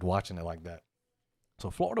weird watching it like that. So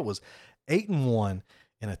Florida was 8-1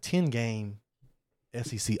 in a 10-game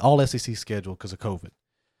SEC all SEC schedule because of COVID.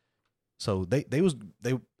 So they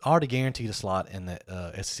already guaranteed a slot in the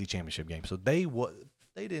SEC championship game. So they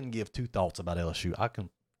didn't give two thoughts about LSU. I can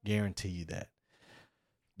guarantee you that.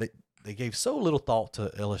 They gave so little thought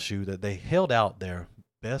to LSU that they held out their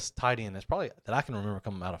best tight end that I can remember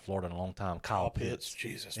coming out of Florida in a long time, Kyle Pitts.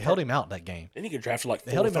 Jesus. They held him out that game. Didn't he get drafted like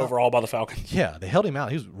They held fourth him out. overall by the Falcons? Yeah, they held him out.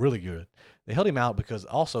 He was really good. They held him out because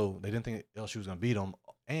also they didn't think LSU was going to beat them,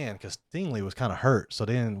 and because Stingley was kind of hurt, so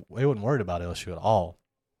they wasn't worried about LSU at all.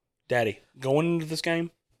 Daddy, going into this game,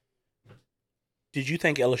 did you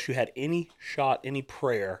think LSU had any shot, any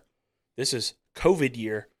prayer? This is COVID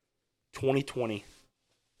year 2020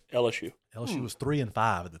 LSU. LSU was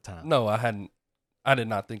 3-5 at the time. No, I hadn't. I did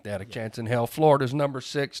not think they had a chance in hell. Florida's number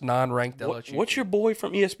 6, non-ranked LSU. What's your boy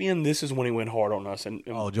from ESPN? This is when he went hard on us. And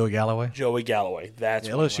Oh, Joey Galloway? Joey Galloway. That's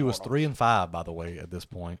Yeah, when he LSU went was hard on us. 3-5, by the way, at this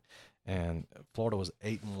point, and Florida was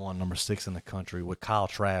 8-1, number 6 in the country, with Kyle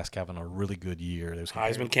Trask having a really good year. They was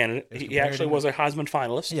comparing- Heisman candidate. they was He comparing actually him was to- a Heisman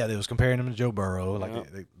finalist. Yeah, they was comparing him to Joe Burrow, like Yep.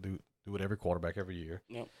 they do with every quarterback every year.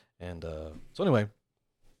 Yep. And so anyway,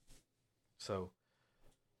 so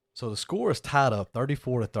the score is tied up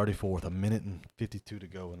 34-34 with a minute and 52 to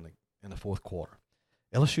go in the fourth quarter.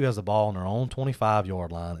 LSU has the ball on their own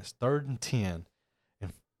 25-yard line. It's 3rd and 10,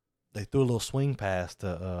 and they threw a little swing pass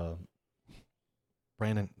to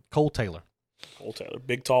Cole Taylor. Cole Taylor,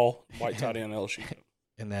 big, tall, white tight end LSU.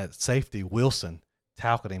 And that safety, Wilson,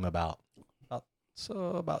 tackled him about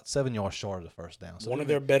 7 yards short of the first down. So One it of would've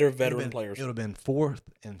their been- better it would've veteran been- players. It would have been 4th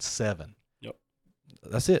and 7. Yep.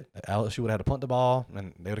 That's it. LSU would have had to punt the ball,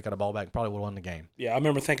 and they would have got the ball back and probably would have won the game. Yeah, I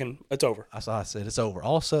remember thinking, it's over. I said, it's over.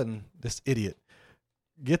 All of a sudden, this idiot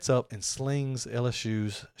gets up and slings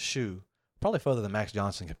LSU's shoe, probably further than Max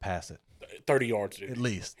Johnson could pass it, 30 yards, dude. at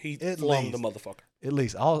least. He At flung least. the motherfucker. At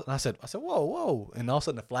least. And I said, whoa. And all of a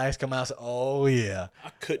sudden, the flags come out. I said, oh, yeah.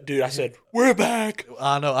 I said, we're back.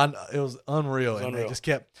 I know. It was unreal. And unreal.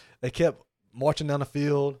 they kept marching down the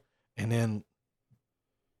field, and then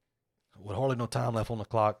with hardly no time left on the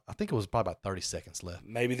clock, I think it was probably about 30 seconds left.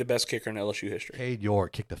 Maybe the best kicker in LSU history. Cade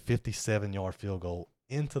York kicked a 57-yard field goal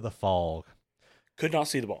into the fog. Could not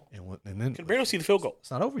see the ball. And then Could barely see the field goal.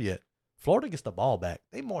 it's not over yet. Florida gets the ball back.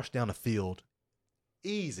 They march down the field.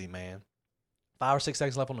 Easy, man. 5 or 6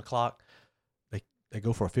 seconds left on the clock. They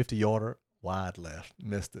go for a 50-yarder. Wide left.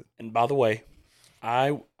 Missed it. And by the way,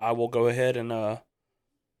 I will go ahead and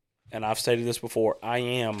I've stated this before, I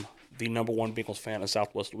am the number one Bengals fan in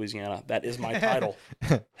Southwest Louisiana. That is my title.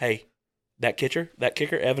 Hey, that kicker,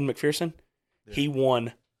 Evan McPherson, he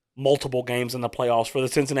won multiple games in the playoffs for the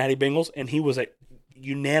Cincinnati Bengals, and he was a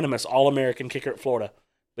unanimous All-American kicker at Florida.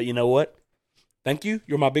 But you know what? Thank you.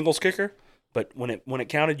 You're my Bengals kicker. But when it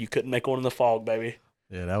counted, you couldn't make one in the fog, baby.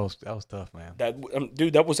 Yeah, that was tough, man.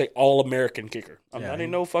 Dude, that was a All-American kicker. Yeah, That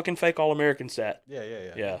ain't no fucking fake All-American stat. Yeah.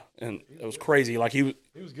 Yeah, and it was crazy. Like He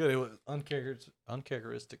was good. It was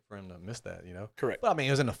uncharacteristic for him to miss that, correct. But I mean,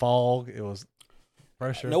 it was in the fog. It was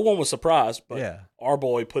pressure. No one was surprised, but Yeah. our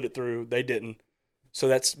boy put it through. They didn't. So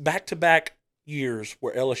that's back-to-back years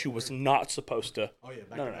where LSU was not supposed to. Oh yeah,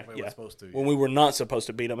 No, yeah. supposed to. When we were not supposed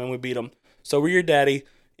to beat them, and we beat them. So we're your daddy.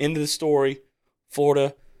 End of the story.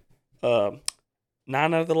 Florida, 9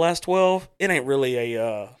 out of the last 12. It ain't really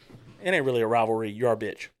a rivalry. You're our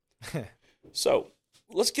bitch. So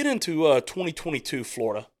let's get into 2022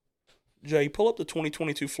 Florida. Jay, pull up the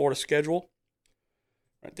 2022 Florida schedule.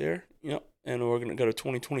 Right there. Yep. And we're going to go to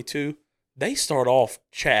 2022. They start off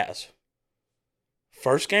Chaz.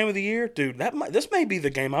 First game of the year, dude. This may be the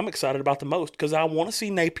game I'm excited about the most because I want to see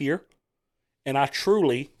Napier, and I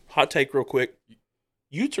truly hot take real quick.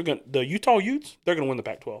 The Utah Utes, they're gonna win the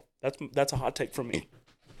Pac-12. That's a hot take from me.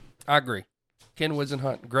 I agree. Ken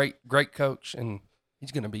Wisenhunt, great coach, and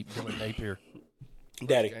he's gonna beat Billy Napier.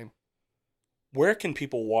 Daddy, Game. where can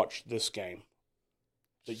people watch this game?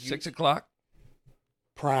 6 o'clock.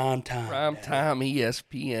 Prime time. Prime Daddy. time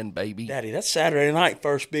ESPN, baby. Daddy, that's Saturday night,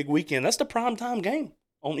 first big weekend. That's the prime time game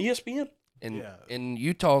on ESPN. And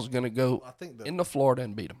Utah's going to go I think into Florida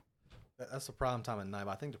and beat them. that's the prime time at night.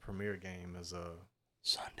 But I think the premier game is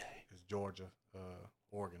Sunday. is Georgia,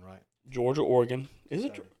 Oregon, right? Georgia, Oregon. Is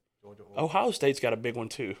it? Georgia, Oregon. Ohio State's got a big one,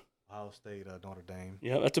 too. Ohio State, Notre Dame.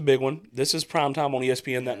 Yeah, that's a big one. This is prime time on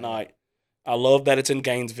ESPN that night. I love that it's in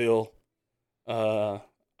Gainesville.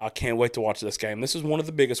 I can't wait to watch this game. This is one of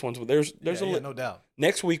the biggest ones. But there's no doubt.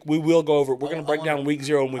 Next week we will go over. We're going to break down week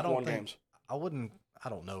 0 and week 1 games. I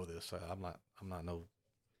don't know this. I'm not no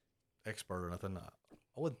expert or nothing.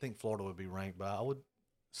 I wouldn't think Florida would be ranked, but I would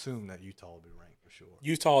assume that Utah would be ranked for sure.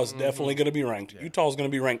 Utah is definitely going to be ranked. Yeah. Utah is going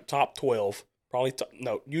to be ranked top 12.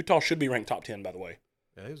 Utah should be ranked top 10, by the way.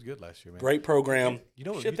 Yeah, it was good last year, man. Great program. You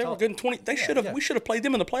know, Shit, they Utah- were good in 20. They should have. yeah. We should have played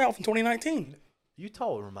them in the playoff in 2019.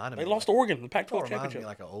 Utah reminded me. They lost to Oregon in the Utah Pac-12 reminded championship. me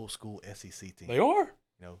like an old school SEC team. They are.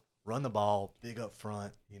 You know, run the ball, big up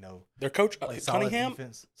front. You know, Their coach play solid Cunningham.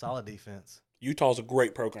 defense. Solid defense. Utah's a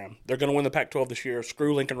great program. They're going to win the Pac-12 this year.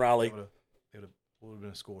 Screw Lincoln Riley. What would have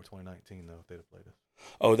been a score 2019 though if they'd have played us?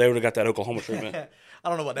 Oh, they would have got that Oklahoma treatment. I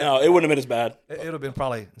don't know about that. No, it wouldn't have been as bad. It would have been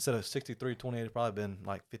probably instead of 63-28, it'd probably been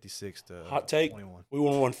like 56 to Hot take. 21. We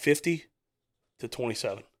would have won 50 to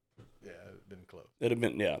 27. Yeah, it'd been close. It'd have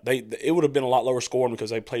been it would have been a lot lower scoring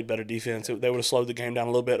because they played better defense. They would have slowed the game down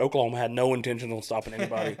a little bit. Oklahoma had no intention on stopping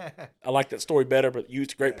anybody. I like that story better, but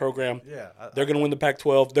Utes great program. Yeah, They're going to win the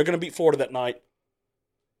Pac-12. They're going to beat Florida that night.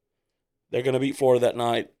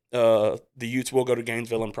 The Utes will go to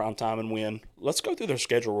Gainesville in prime time and win. Let's go through their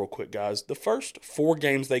schedule real quick, guys. The first 4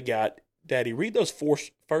 games they got, Daddy, read those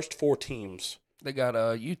first 4 teams. They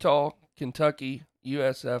got Utah, Kentucky,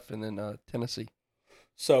 USF, and then Tennessee.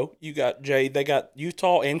 So you got, Jay, they got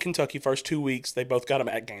Utah and Kentucky first 2 weeks. They both got them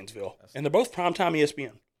at Gainesville. And they're both primetime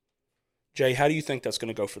ESPN. Jay, how do you think that's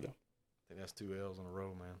going to go for them? I think that's 2 L's in a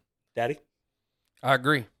row, man. Daddy? I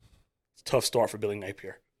agree. It's a tough start for Billy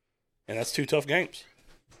Napier. And that's 2 tough games.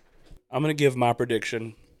 I'm going to give my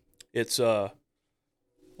prediction. It's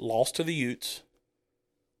loss to the Utes,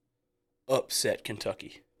 upset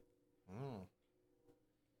Kentucky.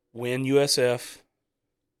 Win USF.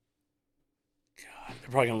 God, they're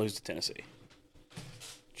probably going to lose to Tennessee.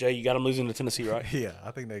 Jay, you got them losing to Tennessee, right? Yeah,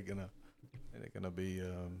 I think they're gonna be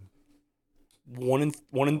 1 and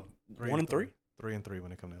 3. 3-3 when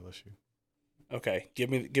they come to LSU. Okay, give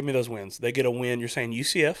me those wins. They get a win. You're saying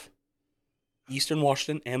UCF, Eastern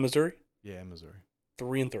Washington, and Missouri. Yeah, and Missouri.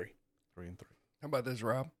 3-3. 3-3. How about this,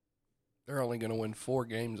 Rob? They're only going to win 4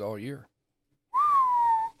 games all year.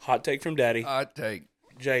 Hot take from Daddy. I take.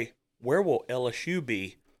 Jay, where will LSU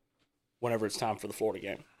be whenever it's time for the Florida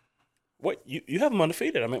game? What you have them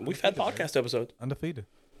undefeated. I mean, we've had podcast episodes. Undefeated.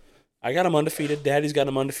 I got them undefeated. Daddy's got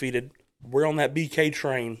them undefeated. We're on that BK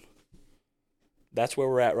train. That's where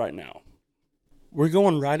we're at right now. We're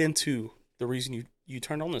going right into the reason you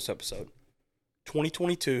turned on this episode.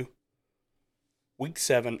 2022, Week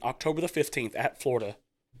 7, October the 15th at Florida.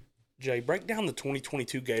 Jay, break down the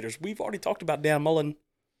 2022 Gators. We've already talked about Dan Mullen.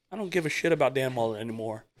 I don't give a shit about Dan Mullen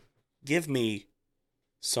anymore. Give me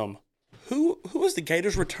some. Who is the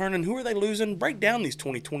Gators returning? Who are they losing? Break down these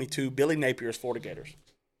 2022 Billy Napier's Florida Gators.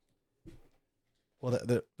 Well,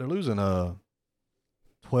 they're losing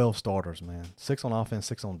 12 starters, man. 6 on offense,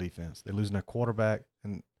 6 on defense. They're losing their quarterback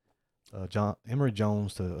and Emory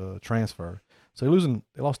Jones to transfer. So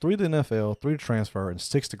they lost 3 to the NFL, 3 to transfer, and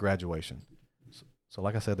 6 to graduation. So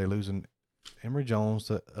like I said, they're losing Emory Jones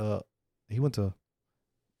to he went to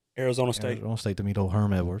Arizona State. Arizona State to meet old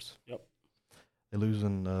Herm Edwards. Yep. They're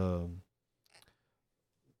losing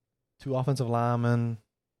 2 offensive linemen,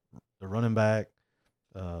 the running back,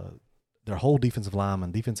 their whole defensive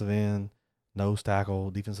lineman, defensive end, nose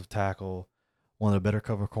tackle, defensive tackle, one of their better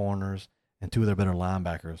cover corners, and 2 of their better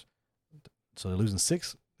linebackers. So they're losing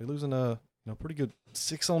 6. They're losing pretty good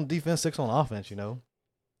 6 on defense, 6 on offense,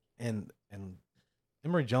 And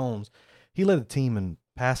Emory Jones, he led the team in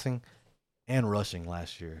passing and rushing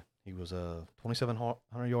last year. He was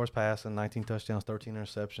 2,700 yards passing, 19 touchdowns, 13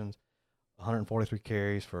 interceptions, 143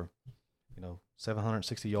 carries for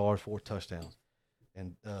 760 yards, 4 touchdowns.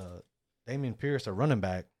 And Damian Pierce, their running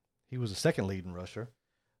back, he was the second leading rusher.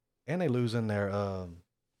 And they losing their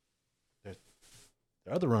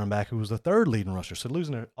their other running back, who was the third leading rusher. So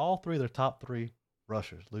losing all three of their top three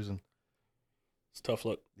rushers, losing. It's a tough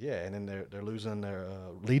look. Yeah, and then they're losing their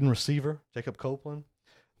leading receiver, Jacob Copeland.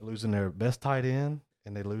 They're losing their best tight end,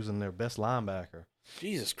 and they're losing their best linebacker.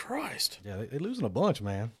 Jesus Christ. Yeah, they're losing a bunch,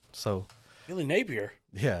 man. So Billy Napier.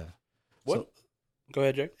 yeah. What? So, Go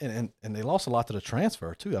ahead, Jay. and they lost a lot to the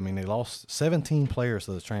transfer too. I mean, they lost 17 players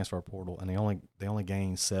to the transfer portal, and they only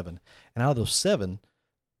gained 7. And out of those 7,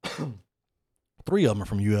 3 of them are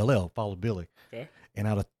from ULL. Followed Billy. Okay. And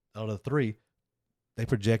out of the 3, they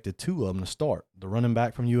projected 2 of them to start. The running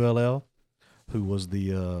back from ULL, who was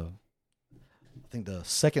I think the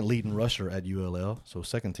second leading rusher at ULL, so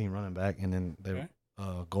second team running back, and then their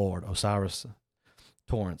guard Osiris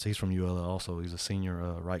Torrance. He's from ULL also. He's a senior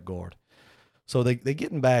right guard. So they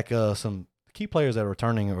getting back some key players that are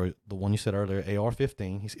returning, or the one you said earlier,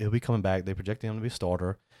 AR-15. He'll be coming back. They project him to be a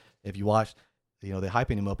starter. If you watch, they're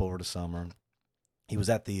hyping him up over the summer. He was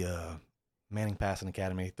at the Manning Passing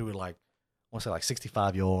Academy. He threw it I want to say like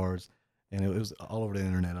 65 yards, and it was all over the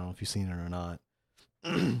internet. I don't know if you've seen it or not.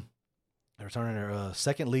 They're returning their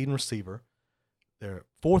second leading receiver, their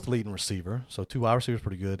fourth leading receiver, so 2 wide receivers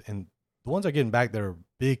pretty good. And the ones that are getting back that are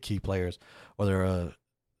big key players are their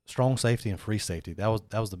strong safety and free safety. That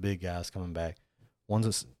was the big guys coming back.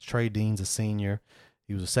 One's Trey Dean's a senior.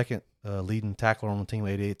 He was the second leading tackler on the team,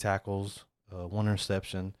 88 tackles, 1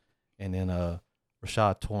 interception. And then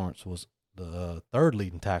Rashad Torrance was the third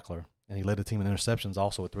leading tackler, and he led the team in interceptions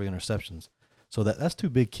also with 3 interceptions. So that's 2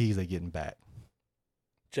 big keys they're getting back.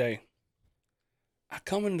 Jay, I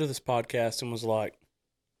come into this podcast and was like,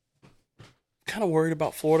 kind of worried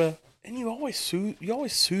about Florida, and you always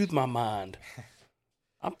soothe my mind.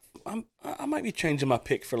 I might be changing my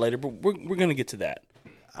pick for later, but we're going to get to that.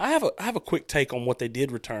 I have a quick take on what they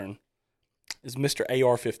did return. Is Mr.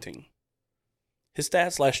 AR-15. His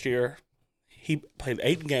stats last year, he played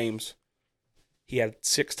 8 games. He had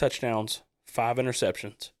 6 touchdowns, 5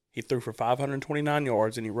 interceptions. He threw for 529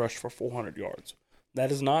 yards, and he rushed for 400 yards.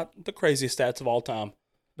 That is not the craziest stats of all time.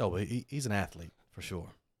 No, but he's an athlete for sure.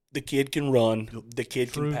 The kid can run. The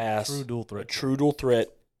kid can pass. True dual threat. A true dual threat.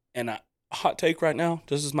 And a hot take right now,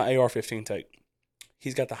 this is my AR-15 take.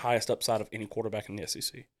 He's got the highest upside of any quarterback in the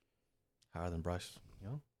SEC. Higher than Bryce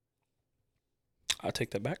Young? I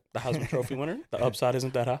take that back. The Heisman Trophy winner. The upside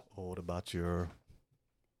isn't that high. Well, what about your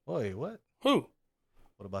boy? What? Who?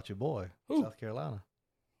 What about your boy? Who? South Carolina.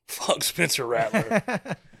 Fuck Spencer Rattler.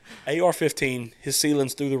 AR-15, his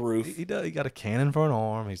ceiling's through the roof. He does. He got a cannon for an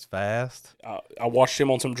arm. He's fast. I watched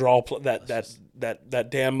him on some draw that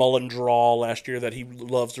Dan Mullen draw last year that he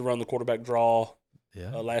loves to run the quarterback draw.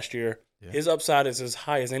 Yeah. Last year, Yeah. his upside is as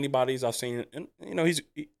high as anybody's I've seen, and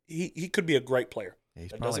he could be a great player. Yeah,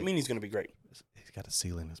 that doesn't mean he's going to be great. He's got a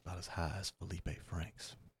ceiling that's about as high as Felipe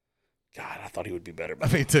Franks. God, I thought he would be better.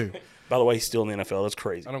 Me too. By the way, he's still in the NFL. That's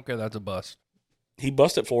crazy. I don't care. That's a bust. He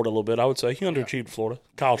busted Florida a little bit, I would say. He underachieved at Florida.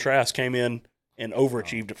 Kyle Trask came in and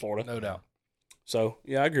overachieved at Florida. No doubt. So,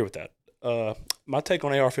 yeah, I agree with that. My take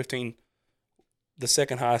on AR-15, the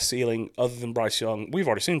second highest ceiling other than Bryce Young. We've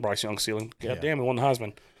already seen Bryce Young's ceiling. God damn, he won the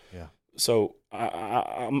Heisman. Yeah. So,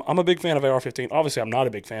 I'm a big fan of AR-15. Obviously, I'm not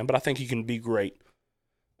a big fan, but I think he can be great.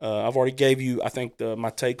 I've already gave you, I think, my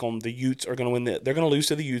take on the Utes are going to win. They're going to lose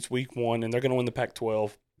to the Utes week 1, and they're going to win the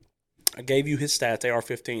Pac-12. I gave you his stats,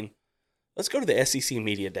 AR-15. Let's go to the SEC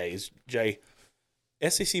Media Days, Jay.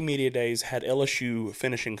 SEC Media Days had LSU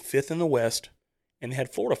finishing 5th in the West, and they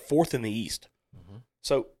had Florida 4th in the East. Mm-hmm.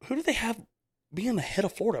 So who do they have being ahead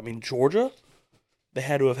of Florida? I mean, Georgia. They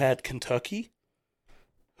had to have had Kentucky.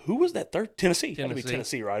 Who was that third? Tennessee. It had to be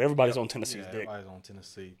Tennessee, right? Everybody's on Tennessee's dick. Everybody's on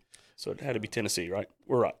Tennessee. So it had to be Tennessee, right?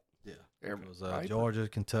 We're right. Yeah. It was Georgia,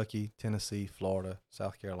 Kentucky, Tennessee, Florida,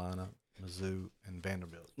 South Carolina, Mizzou, and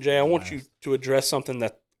Vanderbilt. Jay, I want you to address something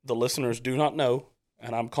that the listeners do not know,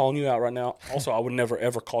 and I'm calling you out right now. Also, I would never,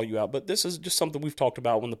 ever call you out, but this is just something we've talked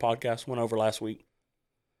about when the podcast went over last week.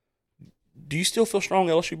 Do you still feel strong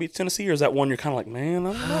LSU beats Tennessee, or is that one you're kind of like, man,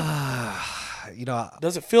 I don't know?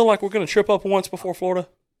 Does it feel like we're going to trip up once before Florida?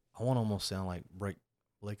 I want to almost sound like Blake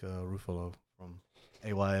Ruffalo from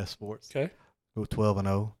AYS Sports. Okay. Go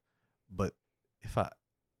 12-0, but if I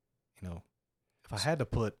had to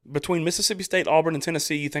put between Mississippi State, Auburn, and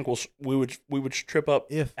Tennessee, you think we would trip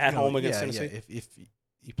up at home against Tennessee? Yeah. If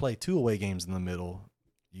you play 2 away games in the middle,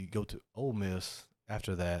 you go to Ole Miss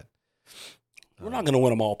after that. We're not going to win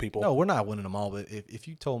them all, people. No, we're not winning them all. But if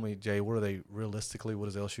you told me, Jay, what is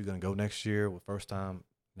LSU going to go next year with first time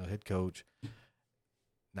head coach?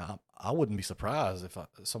 Now I wouldn't be surprised if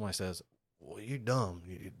somebody says, "Well, you're dumb.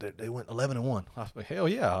 They went 11-1." I was like, hell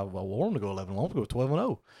yeah, I want them to go 11-1. I want them to go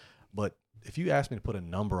 12-0. But if you asked me to put a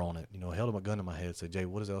number on it, held a gun to my head, said, Jay,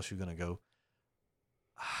 what is LSU going to go?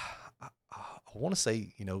 I want to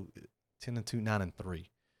say, 10-2, 9-3.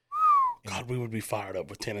 God, we would be fired up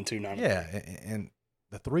with 10-2, 9-3. Yeah, and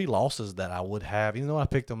the 3 losses that I would have, even though I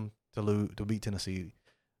picked them to beat Tennessee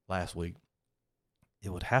last week, it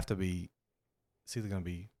would have to be, it's either going to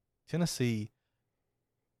be Tennessee.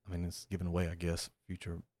 I mean, it's giving away, I guess,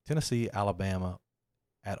 future Tennessee, Alabama,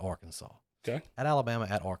 at Arkansas. Okay. At Alabama,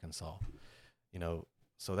 at Arkansas.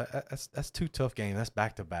 So that's 2 tough games. That's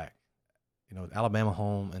back to back. Alabama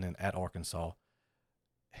home and then at Arkansas.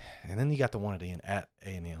 And then you got the one at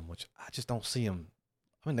A&M, which I just don't see them.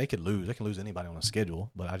 I mean, they could lose. They can lose anybody on the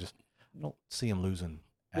schedule, but I just don't see them losing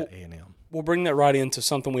at A&M. We'll bring that right into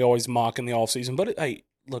something we always mock in the offseason. But, hey,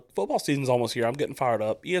 look, football season's almost here. I'm getting fired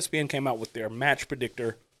up. ESPN came out with their match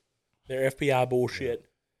predictor, their FPI bullshit,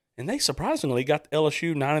 and they surprisingly got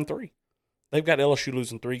LSU 9-3. They've got LSU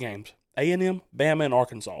losing 3 games. A&M, Bama, and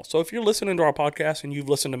Arkansas. So if you're listening to our podcast and you've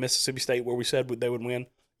listened to Mississippi State where we said they would win,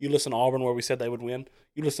 you listen to Auburn where we said they would win,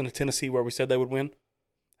 you listen to Tennessee where we said they would win,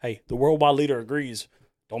 hey, the worldwide leader agrees.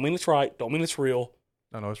 Don't mean it's right. Don't mean it's real.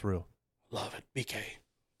 No, it's real. Love it. BK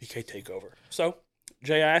takeover. So,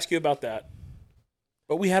 Jay, I asked you about that.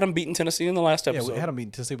 But we had them beating Tennessee in the last episode. Yeah, we had them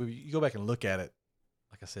beating Tennessee. But you go back and look at it,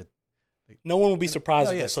 like I said. No one will be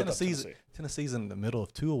surprised if they slip up Tennessee's in the middle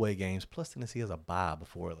of 2 away games, plus Tennessee has a bye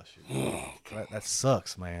before LSU. That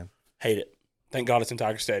sucks, man. Hate it. Thank God it's in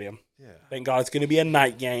Tiger Stadium. Yeah. Thank God it's going to be a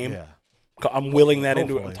night game. Yeah. I'm willing that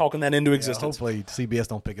into it. I'm talking that into existence. Hopefully CBS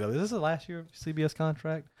don't pick it up. Is this the last year CBS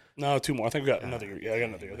contract? No, 2 more. I think we got another year. Yeah, I got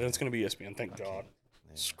another year. Then it's going to be ESPN. Thank God.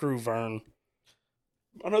 Yeah. Screw Vern.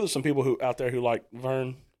 I know there's some people out there who like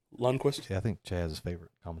Vern Lundquist. Yeah, I think Chaz's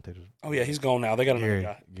favorite commentators. Oh, yeah, he's gone now. They got another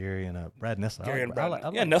guy. Gary and Brad Nessler. Gary and Brad.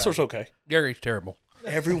 Nessler's okay. Gary's terrible.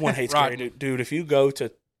 Everyone hates Right. Gary. Dude, if you go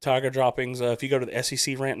to Tiger Droppings, if you go to the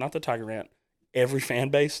SEC rant, not the Tiger rant, every fan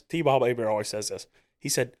base, T-Bob Aber always says this. He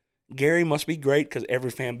said, Gary must be great because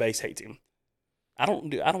every fan base hates him.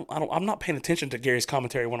 I'm not paying attention to Gary's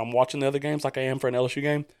commentary when I'm watching the other games like I am for an LSU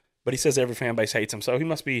game, but he says every fan base hates him. So he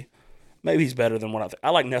must be, maybe he's better than what I think. I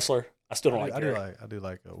like Nessler. I still don't like Gary. I do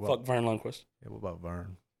like. Fuck Vern Lundquist. Yeah, what about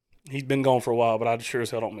Vern? He's been gone for a while, but I sure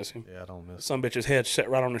as hell don't miss him. Yeah, I don't miss him. Some bitch's head set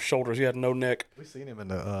right on his shoulders. He had no neck. We seen him in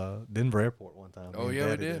the Denver airport one time. Oh,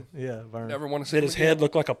 yeah, we did. Yeah, Vern. Never want to see Did his head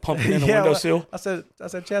look like a pumpkin in a Yeah, windowsill? I said,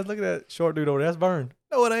 Chaz, look at that short dude over there. That's Vern.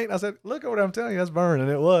 No, it ain't. I said, look over there. I'm telling you, that's Vern.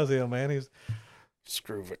 And it was him, man.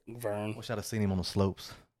 Screw Vern. Wish I'd have seen him on the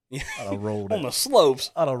slopes. Yeah. I'd have rolled On that. the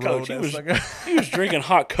slopes. I'd have rolled Coach, that sucker. he was drinking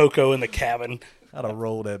hot cocoa in the cabin. I'd have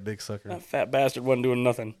rolled that big sucker. That fat bastard wasn't doing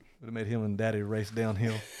nothing. Would have made him and Daddy race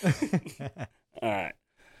downhill. All right.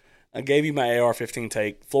 I gave you my AR-15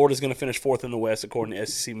 take. Florida's going to finish 4th in the West according to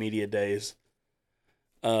SEC Media Days.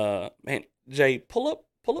 Man, Jay, pull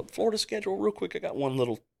up Florida's schedule real quick. I got one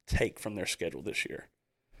little take from their schedule this year.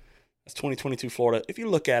 That's 2022 Florida. If you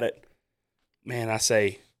look at it, man, I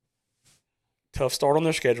say tough start on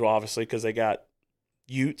their schedule, obviously, because they got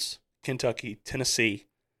Utes, Kentucky, Tennessee,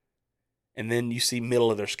 and then you see middle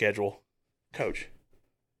of their schedule. Coach,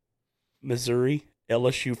 Missouri,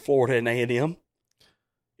 LSU, Florida, and A&M.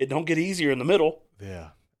 It don't get easier in the middle.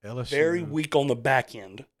 Yeah. LSU. Very weak on the back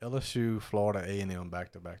end. LSU, Florida, A&M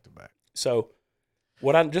back to back. So,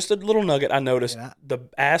 just a little nugget I noticed, the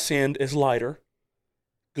ass end is lighter.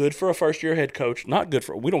 Good for a first-year head coach. Not good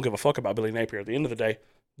for – we don't give a fuck about Billy Napier at the end of the day.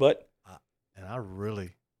 But – And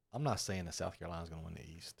I'm not saying that South Carolina's going to win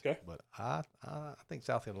the East. Okay. But I think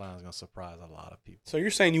South Carolina's going to surprise a lot of people. So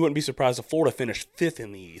you're saying you wouldn't be surprised if Florida finished 5th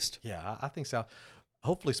in the East? Yeah, I think South –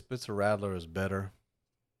 hopefully Spencer Rattler is better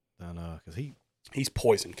than because he's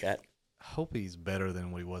poison, cat. I hope he's better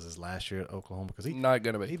than what he was his last year at Oklahoma because he not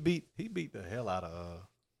gonna be. He beat the hell out of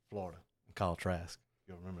Florida and Kyle Trask.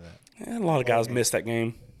 You'll remember that. Yeah, a lot of guys missed that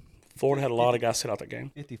game. Florida had a lot of guys sit out that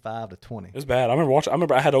game. 55-20. It was bad. I remember watching. I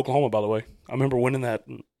remember I had Oklahoma, by the way. I remember winning that.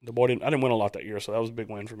 The boy didn't. I didn't win a lot that year, so that was a big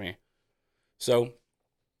win for me. So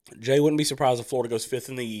Jay wouldn't be surprised if Florida goes 5th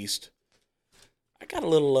in the East. I got a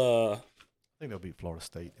little. I think they'll beat Florida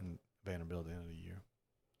State and Vanderbilt at the end of the year.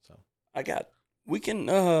 So I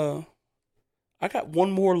got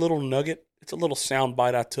one more little nugget. It's a little sound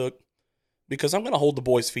bite I took because I'm going to hold the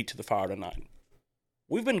boys' feet to the fire tonight.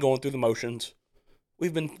 We've been going through the motions.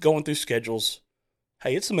 We've been going through schedules.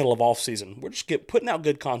 Hey, it's the middle of off season. We're just putting out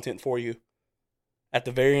good content for you at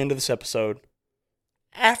the very end of this episode.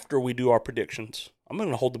 After we do our predictions, I'm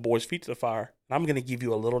going to hold the boys' feet to the fire, and I'm going to give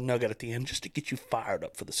you a little nugget at the end just to get you fired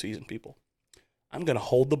up for the season, people. I'm going to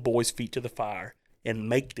hold the boys' feet to the fire and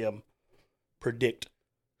make them predict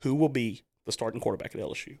who will be the starting quarterback at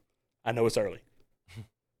LSU. I know it's early.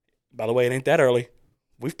 By the way, it ain't that early.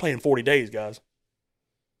 We've played in 40 days, guys.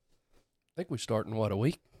 I think we start in, a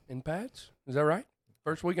week in pads? Is that right?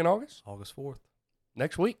 First week in August? August 4th.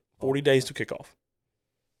 Next week? 40 days to kick off.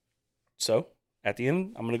 So, at the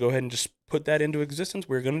end, I'm going to go ahead and just put that into existence.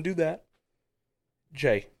 We're going to do that.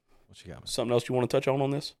 Jay, What you got, man? something else you want to touch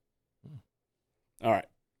on this? All right.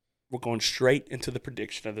 We're going straight into the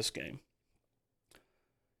prediction of this game.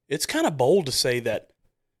 It's kind of bold to say that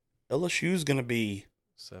LSU is going to be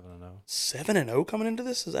 7-0. 7-0 coming into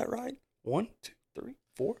this. Is that right? 1, 2, 3,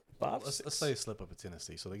 4, 5, Let's 6. say slip up at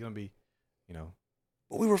Tennessee. So they're going to be, you know.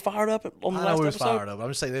 But we were fired up on the I last know we was episode. fired up. I'm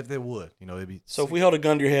just saying they would. You know, they'd be. So if we held a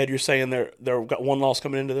gun to your head, you're saying they're got one loss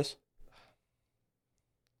coming into this?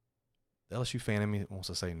 The LSU fan in me wants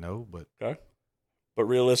to say no, but Okay. But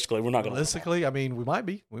realistically, we're not going to. realistically, I mean, we might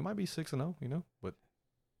be 6-0. You know, but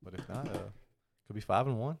if not, could be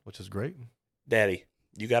 5-1, which is great. Daddy,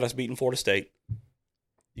 you got us beating Florida State.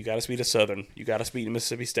 You got us beating Southern. You got us beating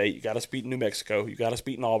Mississippi State. You got us beating New Mexico. You got us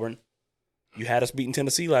beating Auburn. You had us beating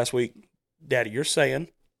Tennessee last week. Daddy, you're saying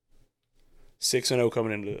 6-0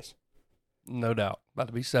 coming into this. No doubt. About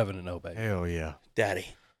to be 7-0, baby. Hell yeah. Daddy,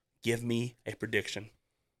 give me a prediction.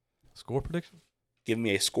 Score prediction? Give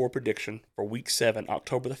me a score prediction for Week 7,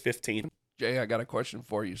 October the 15th. Jay, I got a question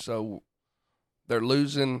for you. So they're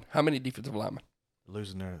losing how many defensive linemen?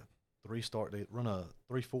 Losing their 3 start. They run a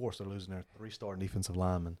 3-4, so they're losing their 3 starting defensive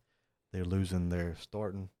linemen. They're losing their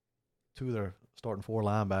starting 2 of their starting 4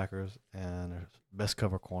 linebackers and their best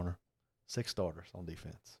cover corner. 6 starters on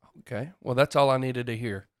defense. Okay. Well, that's all I needed to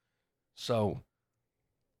hear. So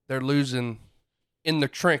they're losing in the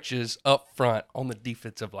trenches up front on the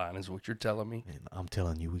defensive line is what you're telling me. And I'm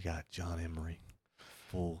telling you, we got John Emery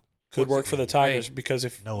full. Could work for the Tigers Hey. because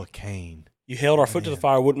if Noah Kane. you held our foot to the Man.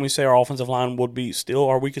 fire, wouldn't we say our offensive line would be still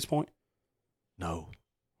our weakest point? No,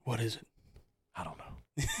 What is it? I don't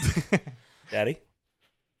know. Daddy?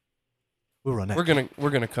 We'll run that. We're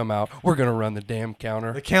gonna come out. We're gonna run the damn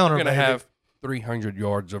counter. The counter, We're gonna baby. have 300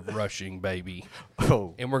 yards of rushing, baby,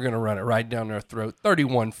 Oh, and we're gonna run it right down their throat.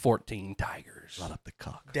 31-14 Tigers. run up the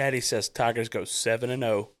cock. Daddy says Tigers go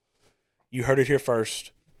 7-0. You heard it here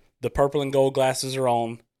first. The purple and gold glasses are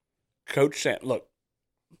on. Coach look,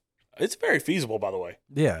 it's very feasible, by the way.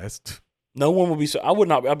 Yeah, it's. No one would be so. I would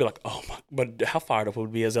not. I'd be like, oh my. But how fired up would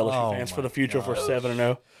we be as LSU Oh fans for my the future if we're gosh.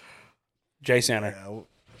 7-0? Jay Sander. Yeah,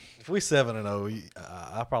 if we 7-0,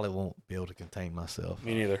 I probably won't be able to contain myself.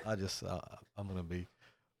 Me neither. I'm gonna be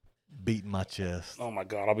beating my chest. Oh my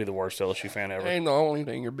God, I'll be the worst LSU fan ever. Ain't the only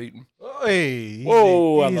thing you're beating. Hey, easy,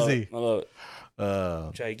 Whoa, I love easy. it. I love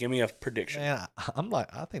it. Jay, give me a prediction. Man,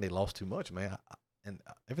 I think they lost too much, man. And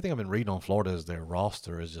everything I've been reading on Florida is their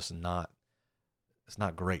roster is just not. It's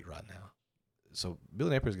not great right now. So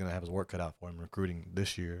Billy Napier is going to have his work cut out for him recruiting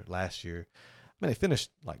this year, last year. I mean, they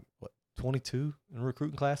finished 22 in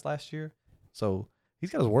recruiting class last year. So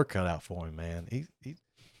he's got his work cut out for him, man.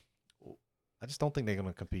 I just don't think they're going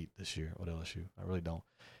to compete this year with LSU. I really don't.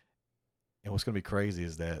 And what's going to be crazy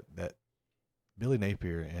is that Billy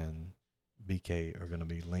Napier and BK are going to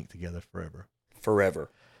be linked together forever.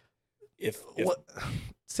 Forever. If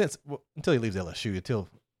Until he leaves LSU, until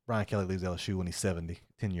Brian Kelly leaves LSU when he's 70,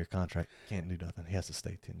 10-year contract, can't do nothing. He has to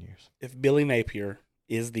stay 10 years. if Billy Napier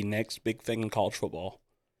is the next big thing in college football,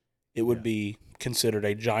 it would be considered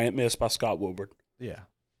a giant miss by Scott Woodward. Yeah.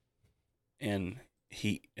 And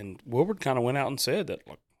Woodward kind of went out and said that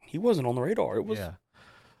he wasn't on the radar. It was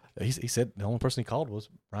He said the only person he called was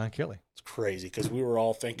Brian Kelly. It's crazy because we were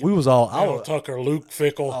all thinking We was all Mel Tucker, Luke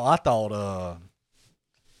Fickle, I thought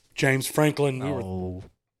James Franklin.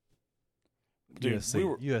 USC.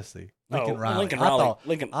 Oh, Lincoln Riley. Lincoln Riley.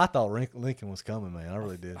 I thought Lincoln was coming, man. I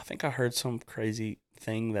really did. I think I heard some crazy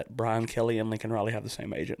thing that Brian Kelly and Lincoln Riley have the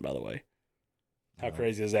same agent, by the way. How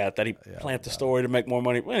crazy is that? That he Yeah, I planted wouldn't the doubt story to make more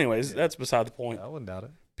money. Well, anyways, Yeah. that's beside the point. I wouldn't doubt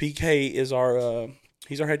it. PK is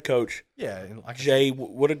he's our head coach. Yeah, and like Jay,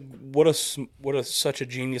 what a such a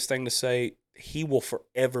genius thing to say. He will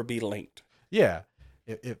forever be linked. yeah.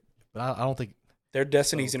 But I don't think. Their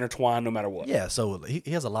destinies intertwined no matter what. Yeah, so he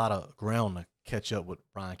has a lot of ground to catch up with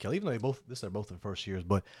Brian Kelly, even though they're both in first years.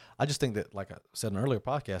 But I just think that, like I said in an earlier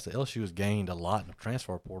podcast, that LSU has gained a lot in the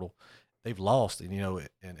transfer portal. They've lost, and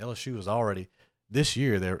LSU is already this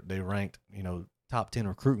year they ranked top 10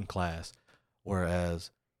 recruiting class,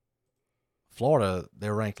 whereas Florida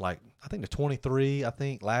they're ranked I think they're 23. I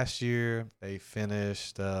think last year they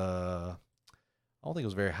finished. I don't think it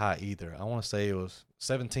was very high either. I want to say it was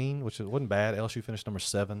 17, which wasn't bad. LSU finished number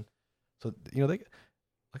 7. So they, like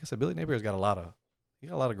I said, Billy Napier's got a lot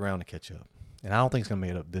of ground to catch up, and I don't think it's gonna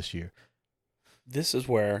make it up this year. This is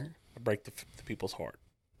where I break the people's heart.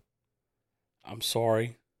 I'm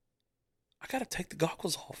sorry I got to take the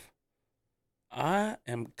goggles off. I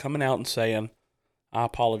am coming out and saying, I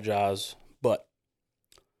apologize, but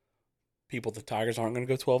people, the Tigers aren't going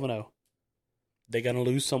to go 12-0. They're going to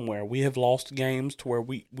lose somewhere. We have lost games to where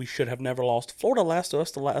we should have never lost. Florida lost to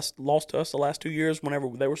us the last 2 years whenever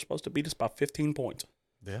they were supposed to beat us by 15 points.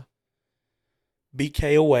 Yeah.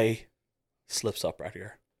 BK away slips up right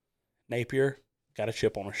here. Napier got a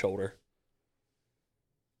chip on his shoulder.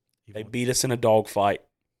 They beat us in a dogfight.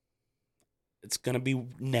 It's going to be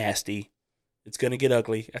nasty. It's going to get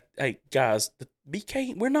ugly. Hey, guys, the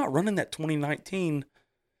BK, we're not running that 2019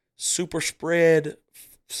 super spread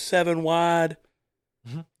 7 wide.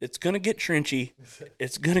 Mm-hmm. It's going to get trenchy.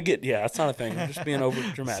 It's going to get, that's not a thing. I'm just being over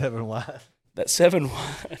dramatic. 7 wide. That 7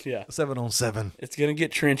 wide, yeah. 7 on 7. It's going to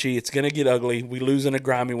get trenchy. It's going to get ugly. We lose in a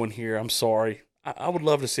grimy one here. I'm sorry. I would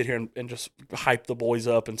love to sit here and just hype the boys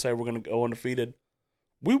up and say we're going to go undefeated.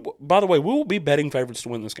 By the way, we will be betting favorites to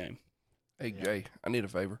win this game. Hey, Jay, I need a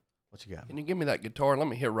favor. What you got? Can you give me that guitar and let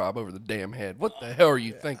me hit Rob over the damn head? What the hell are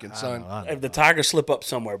you thinking, son? I know. If the Tigers slip up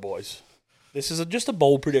somewhere, boys, this is just a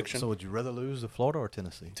bold prediction. So would you rather lose to Florida or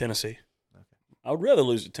Tennessee? Tennessee. Okay. I would rather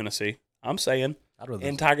lose to Tennessee. I'm saying I'd rather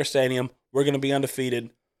in Tiger Stadium, we're going to be undefeated.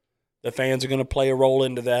 The fans are going to play a role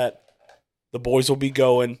into that. The boys will be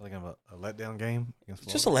going. Like a letdown game against Florida?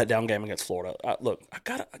 It's just a letdown game against Florida. Look,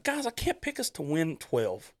 guys, I can't pick us to win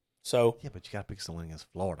 12. So Yeah, but you got to pick us to win against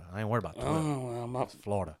Florida. I ain't worried about 12. well, I'm not. It's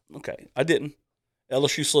Florida. Okay, I didn't.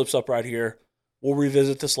 LSU slips up right here. We'll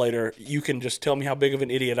revisit this later. You can just tell me how big of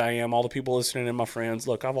an idiot I am. All the people listening and my friends.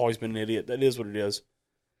 Look, I've always been an idiot. That is what it is.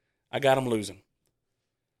 I got them losing.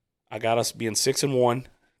 I got us being 6-1,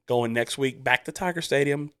 going next week back to Tiger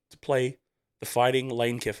Stadium to play the Fighting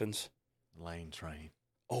Lane Kiffins. Lane train.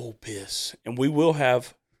 Oh, piss. And we will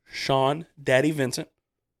have Sean Daddy Vincent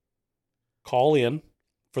call in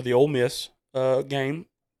for the Ole Miss game.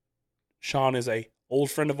 Sean is a old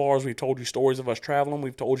friend of ours. We've told you stories of us traveling.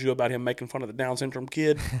 We've told you about him making fun of the Down syndrome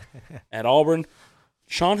kid at Auburn.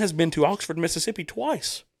 Sean has been to Oxford, Mississippi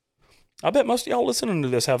twice. I bet most of y'all listening to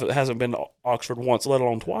this hasn't been to Oxford once, let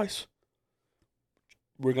alone twice.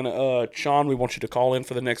 We're going to, Sean, we want you to call in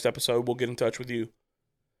for the next episode. We'll get in touch with you.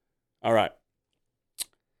 All right.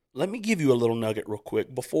 Let me give you a little nugget real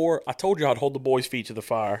quick. Before I told you I'd hold the boys' feet to the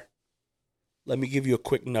fire, let me give you a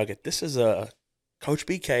quick nugget. This is Coach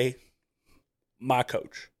BK, my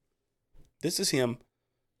coach. This is him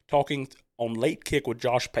talking on Late Kick with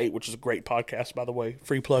Josh Pate, which is a great podcast, by the way.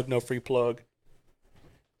 Free plug, no free plug.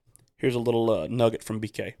 Here's a little nugget from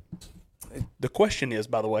BK. The question is,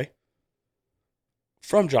 by the way,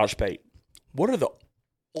 from Josh Pate, what are the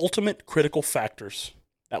ultimate critical factors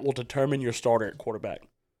that will determine your starter at quarterback?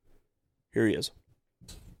 Here he is.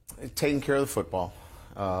 Taking care of the football.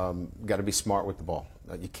 Got to be smart with the ball.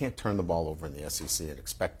 You can't turn the ball over in the SEC and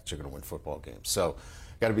expect that you're going to win football games. So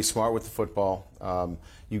got to be smart with the football.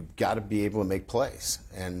 You got to be able to make plays.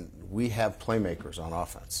 And we have playmakers on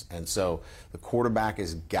offense. And so the quarterback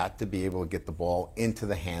has got to be able to get the ball into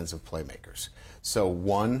the hands of playmakers. So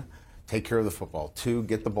 1, take care of the football. 2,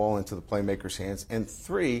 get the ball into the playmakers' hands. And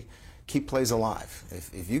 3, keep plays alive.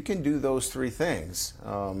 If you can do those 3 things,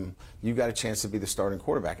 you've got a chance to be the starting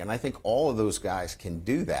quarterback. And I think all of those guys can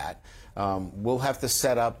do that. We'll have to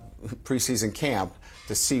set up preseason camp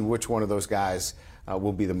to see which one of those guys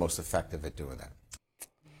will be the most effective at doing that.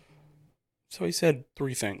 So he said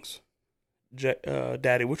 3 things.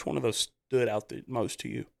 Daddy, which one of those stood out the most to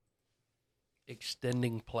you?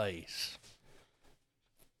 Extending plays.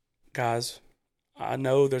 Guys, I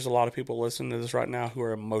know there's a lot of people listening to this right now who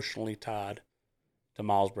are emotionally tied to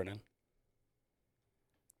Miles Brennan.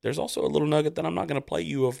 There's also a little nugget that I'm not going to play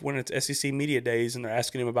you of when it's SEC Media Days and they're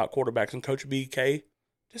asking him about quarterbacks, and Coach BK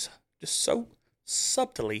just so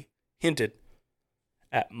subtly hinted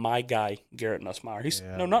at my guy, Garrett Nussmeier. He's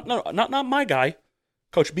not my guy.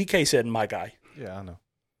 Coach BK said my guy. Yeah, I know.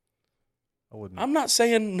 I wouldn't. I'm not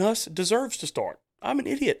saying Nuss deserves to start. I'm an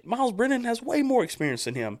idiot. Miles Brennan has way more experience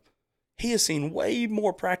than him. He has seen way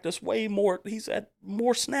more practice, way more. He's had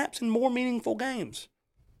more snaps and more meaningful games.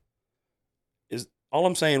 All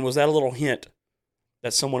I'm saying was that a little hint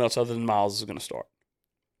that someone else other than Miles is going to start.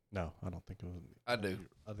 No, I don't think it was. I do.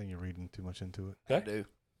 I think you're reading too much into it. Okay? I do.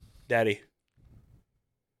 Daddy,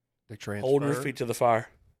 The transfer. holding your feet to the fire.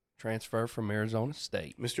 Transfer from Arizona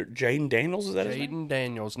State. Mr. Jaden Daniels, is that his name? Jaden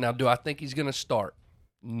Daniels. Now, do I think he's going to start?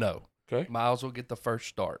 No. Okay. Miles will get the first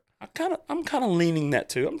start. I'm kind of leaning that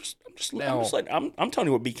too. I'm telling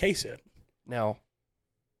you what BK said. Now,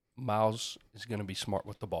 Miles is going to be smart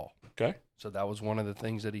with the ball. Okay. So that was one of the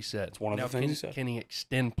things that he said. It's one of the things he said. Can he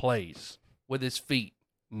extend plays with his feet?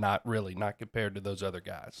 Not really, not compared to those other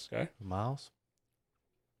guys. Okay. Miles?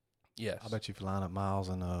 Yes. I bet you if you line up Miles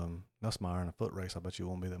and Nussmeier in a foot race, I bet you it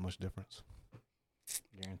won't be that much difference.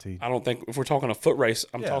 Guaranteed. I don't think if we're talking a foot race,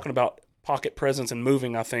 I'm talking about pocket presence and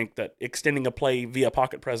moving. I think that extending a play via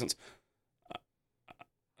pocket presence,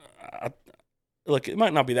 look, it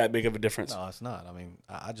might not be that big of a difference. No, it's not. I mean,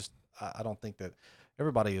 I don't think that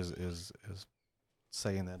everybody is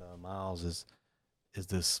saying that Miles is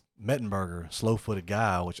this Mettenberger slow-footed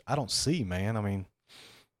guy, which I don't see, man. I mean,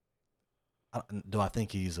 do I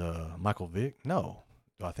think he's Michael Vick? No.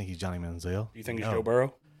 Do I think he's Johnny Manziel? Do you think No. he's Joe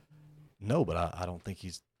Burrow? No, but I don't think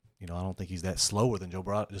he's I don't think he's that slower than Joe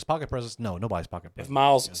Burrow. His pocket presence? No, nobody's pocket presence. If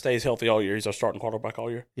Miles stays healthy all year, he's our starting quarterback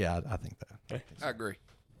all year. Yeah, I think that. Okay. I agree.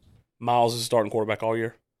 Miles is starting quarterback all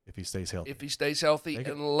year. If he stays healthy. If he stays healthy, They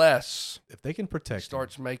can- unless If they can he protect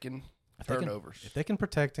starts him, making if they can- turnovers. if they can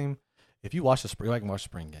protect him, if you watch the spring, go back and watch the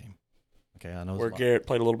spring game. Okay, I know. Where Garrett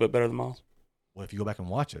played a little bit better than Miles. Well, if you go back and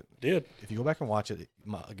watch it, Did. if you go back and watch it,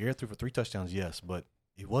 Garrett threw for 3 touchdowns, yes, but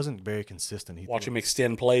he wasn't very consistent. Watch him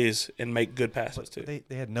extend plays and make good passes too. They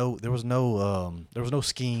had there was no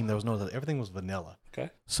scheme, everything was vanilla.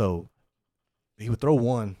 Okay. So he would throw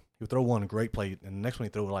one, great play, and the next one he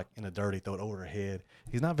throw it like in the dirt, he throw it over her head.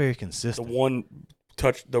 He's not very The consistent. one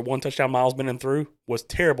touchdown Miles been in through was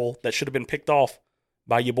terrible. That should have been picked off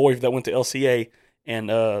by your boy that went to LCA and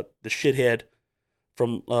the shithead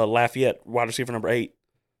from Lafayette, wide receiver number 8,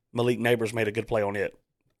 Malik Neighbors made a good play on it.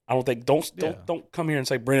 I don't think don't come here and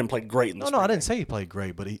say Brennan played great in this. No, I didn't say he played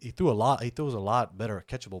great, but he threw a lot. He throws a lot better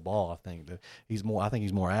catchable ball. I think he's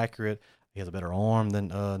more accurate. He has a better arm than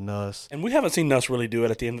Nuss. And we haven't seen Nuss really do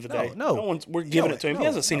it at the end of the day. We're giving it to him. He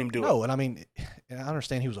hasn't seen him do it. No, and I mean, I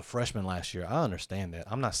understand he was a freshman last year. I understand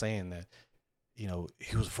that. I'm not saying that, he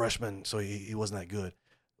was a freshman, so he wasn't that good.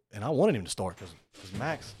 And I wanted him to start because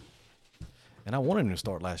Max. And I wanted him to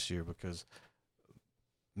start last year because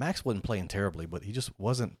Max wasn't playing terribly, but he just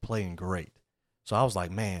wasn't playing great. So I was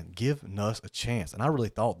like, man, give Nuss a chance. And I really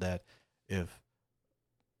thought that if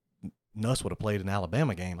Nuss would have played an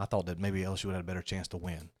Alabama game, I thought that maybe LSU would have had a better chance to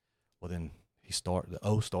win. Well, then the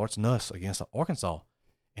O starts Nuss against Arkansas.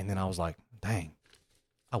 And then I was like, dang,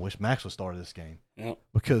 I wish Max would start this game. Yep.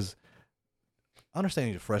 Because I understand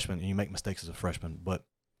he's a freshman and you make mistakes as a freshman, but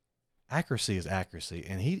accuracy is accuracy.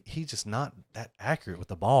 And he's just not that accurate with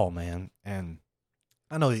the ball, man. And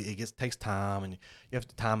I know it takes time and you have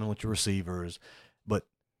to time in with your receivers. But,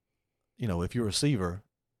 if you're a receiver,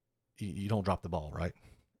 you don't drop the ball, right?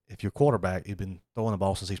 If you're quarterback, you've been throwing the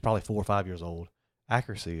ball since he's probably 4 or 5 years old.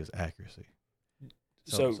 Accuracy is accuracy.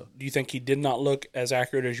 So do you think he did not look as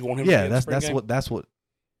accurate as you want him to Yeah, be? that's what.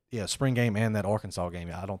 Yeah, spring game and that Arkansas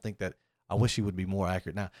game. I don't think that. I wish he would be more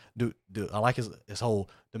accurate. Now, I like his whole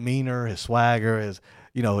demeanor, his swagger, his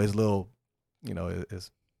little,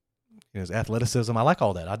 his athleticism. I like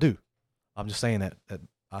all that. I do. I'm just saying that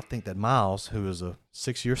I think that Miles, who is a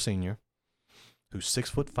 6-year senior, who's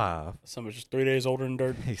 6'5", Somebody's just 3 days older than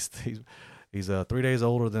Dirt. he's 3 days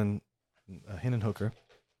older than Hendon Hooker.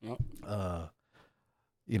 Yep.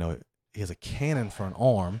 He has a cannon for an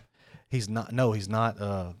arm. He's not going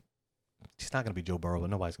to be Joe Burrow, but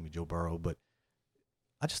nobody's going to be Joe Burrow. But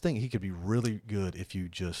I just think he could be really good if you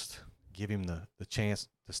just give him the chance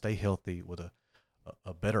to stay healthy with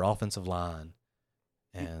a better offensive line.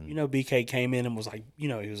 And BK came in and was like, he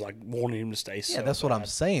was like wanting him to stay. yeah, that's what I'm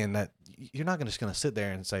saying. That you're not just going to sit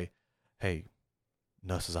there and say, "Hey,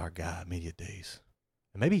 Nuss is our guy, media days."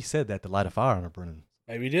 And maybe he said that to light a fire under Brennan.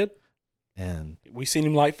 Maybe he did. And We've seen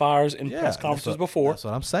him light fires in press conferences before. That's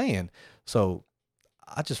what I'm saying. So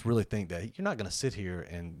I just really think that you're not going to sit here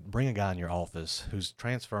and bring a guy in your office who's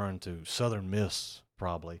transferring to Southern Miss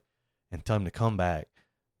probably and tell him to come back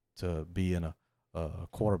to be in a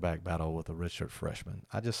quarterback battle with a redshirt freshman.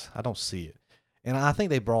 I don't see it. And I think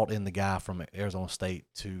they brought in the guy from Arizona State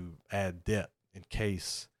to add depth in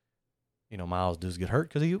case, Miles does get hurt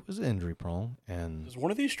because he was injury prone. And Does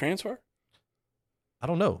one of these transfer? I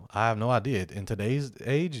don't know. I have no idea. In today's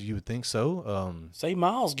age, you would think so. Say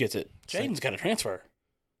Miles gets it. Jaden's got to transfer.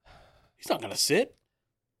 He's not going to sit.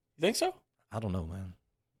 You think so? I don't know, man.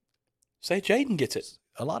 Say Jaden gets it.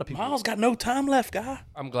 A lot of people. Miles got no time left, guy.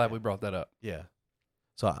 I'm glad we brought that up. Yeah.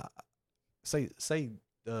 So say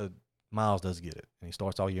Miles does get it and he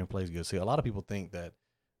starts all year and plays good. See, a lot of people think that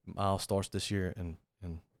Miles starts this year and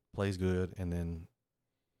plays good, and then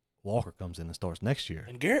Walker comes in and starts next year,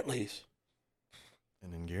 And Garrett leaves.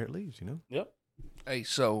 and then Garrett leaves. Yep. Hey,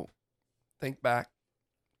 so think back,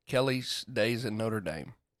 Kelly's days at Notre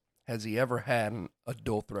Dame. Has he ever had a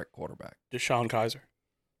dual threat quarterback? Deshaun Kaiser.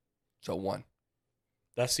 So one.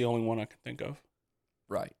 That's the only one I can think of.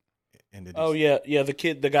 Right. And did Yeah,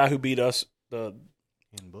 the guy who beat us. in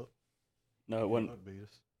book. No, it wasn't. Book beat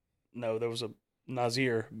us. No, there was a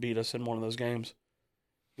Nazir beat us in one of those games.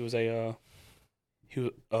 He was a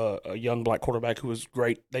young black quarterback who was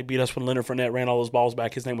great. They beat us when Leonard Fournette ran all those balls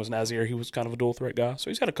back. His name was Nazir. He was kind of a dual threat guy. So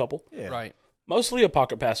he's had a couple. Yeah. Right. Mostly a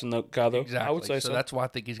pocket passing guy, though. Exactly. I would say so. That's why I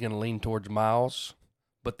think he's going to lean towards Miles.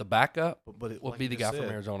 But the backup But will like be you the just guy from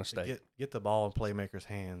said, Arizona State. Get the ball in playmakers'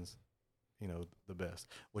 hands, the best.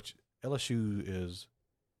 Which LSU is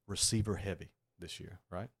receiver heavy this year,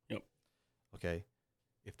 right? Yep. Okay.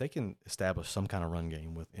 If they can establish some kind of run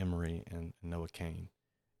game with Emory and Noah Kane,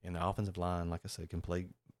 and the offensive line, like I said, can play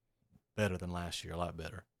better than last year, a lot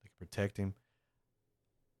better. They can protect him.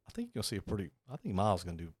 I think you'll see I think Miles is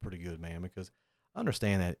going to do pretty good, man, because I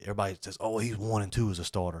understand that everybody says, oh, he's 1 and 2 as a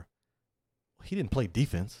starter. He didn't play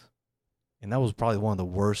defense, and that was probably one of the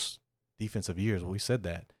worst defensive years. We said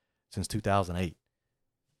that since 2008.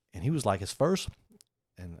 And he was like his first,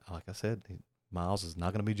 and like I said, Miles is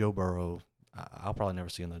not going to be Joe Burrow. I'll probably never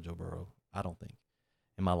see another Joe Burrow, I don't think,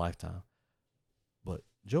 in my lifetime. But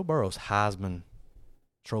Joe Burrow's Heisman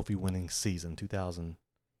Trophy winning season,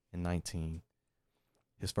 2019,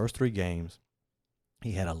 his first 3 games,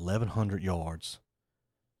 he had 1,100 yards,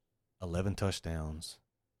 11 touchdowns,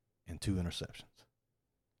 and 2 interceptions.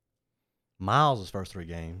 Miles' first 3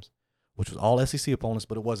 games, which was all SEC opponents,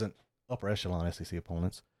 but it wasn't upper echelon SEC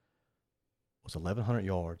opponents, was 1,100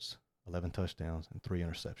 yards, 11 touchdowns, and 3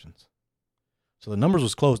 interceptions. So the numbers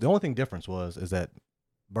was close. The only thing difference is that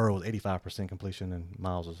Burrow was 85% completion and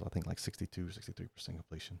Miles was, I think, like 62, 63%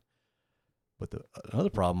 completion. But another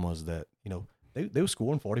problem was that, they were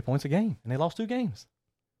scoring 40 points a game, and they lost 2 games.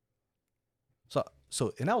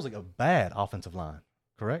 So and that was like a bad offensive line,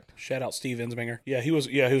 correct? Shout out Steve Ensminger. Yeah, he was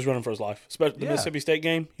running for his life. Especially the Mississippi State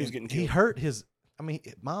game, he was getting killed. He hurt his – I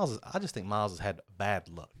just think Miles has had bad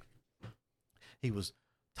luck. He was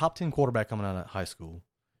top 10 quarterback coming out of high school.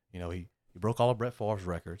 He broke all of Brett Favre's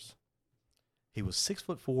records. He was 6'4",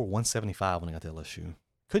 175 when he got to LSU.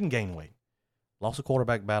 Couldn't gain weight. Lost a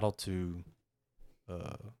quarterback battle to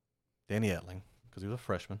Danny Etling because he was a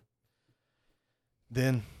freshman.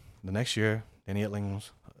 Then the next year, Danny Etling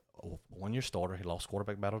was a one-year starter. He lost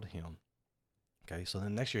quarterback battle to him. Okay, so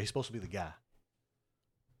then next year he's supposed to be the guy.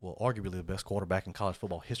 Well, arguably the best quarterback in college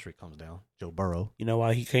football history comes down, Joe Burrow. You know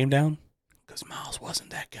why he came down? Because Miles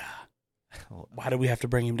wasn't that guy. Why did we have to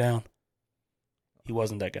bring him down? He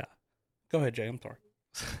wasn't that guy. Go ahead, Jay. I'm sorry.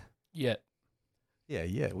 Yet.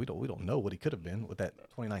 Yeah. We don't know what he could have been with that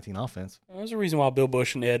 2019 offense. There's a reason why Bill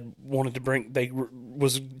Bush and Ed wanted to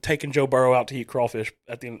was taking Joe Burrow out to eat crawfish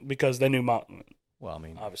at the end because they knew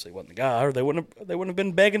obviously wasn't the guy, or they wouldn't have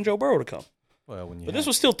been begging Joe Burrow to come. Well, this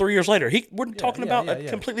was still 3 years later. We're talking about a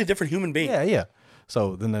completely different human being. Yeah.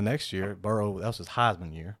 So then the next year, Burrow, that was his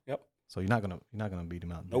Heisman year. Yep. So you're not gonna beat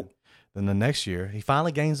him out. Nope. Then the next year, he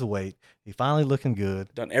finally gains the weight. He finally looking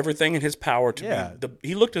good. Done everything in his power to be.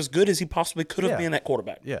 He looked as good as he possibly could have been at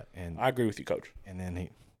quarterback. Yeah, and I agree with you, Coach. And then the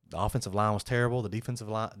offensive line was terrible. The defensive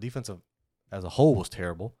as a whole was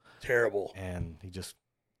terrible. Terrible. And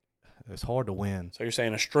it's hard to win. So you're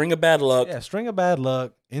saying a string of bad luck? Yeah, string of bad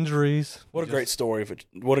luck, injuries. What a great story if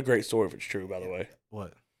it's true. By the way,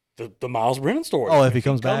 what? The Miles Brennan story. Oh, if he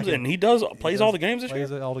comes back and he plays all the games this year.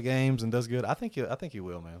 Plays all the games and does good. I think he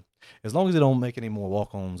will, man. As long as he don't make any more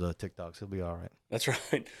walk-ons, TikToks, he'll be all right. That's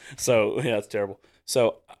right. So yeah, it's terrible.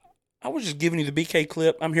 So I was just giving you the BK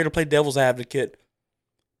clip. I'm here to play devil's advocate.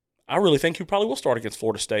 I really think he probably will start against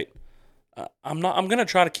Florida State. I'm going to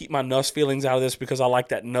try to keep my Nuss feelings out of this because I like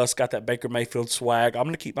that Nuss got that Baker Mayfield swag. I'm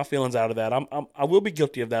going to keep my feelings out of that. I will be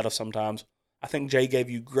guilty of that sometimes. I think Jay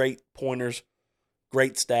gave you great pointers.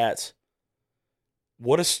 Great stats.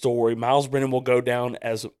 What a story. Miles Brennan will go down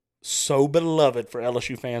as so beloved for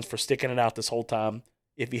LSU fans for sticking it out this whole time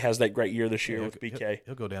if he has that great year this year with BK.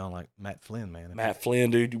 He'll go down like Matt Flynn, man. Matt Flynn,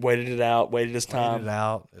 dude, waited it out, waited his time. Waited it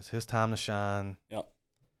out. It's his time to shine. Yep.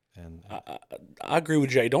 And I agree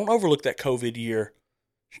with Jay. Don't overlook that COVID year.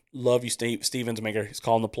 Love you, Stevens Maker. He's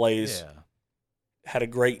calling the plays. Yeah. Had a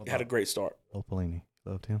great start. Bo Pelini.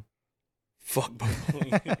 Loved him. Fuck Bo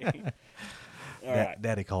Pelini. All right.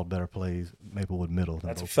 Daddy called better plays Maplewood Middle.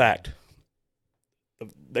 That's a fact.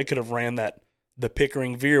 They could have ran the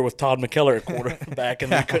Pickering veer with Todd McKellar at quarterback,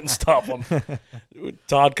 and they couldn't stop him.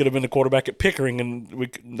 Todd could have been the quarterback at Pickering, and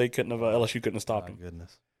LSU couldn't have stopped him.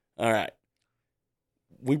 Goodness. All right.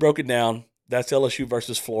 We broke it down. That's LSU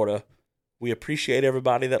versus Florida. We appreciate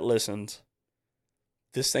everybody that listens.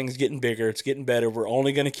 This thing's getting bigger. It's getting better. We're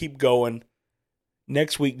only going to keep going.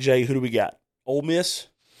 Next week, Jay, who do we got? Ole Miss?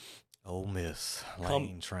 Ole Miss.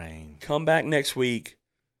 Lane Train. Come back next week.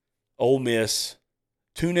 Ole Miss.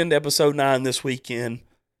 Tune in to episode 9 this weekend.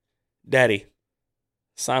 Daddy,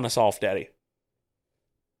 sign us off, Daddy.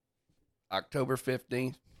 October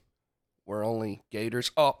 15th, where only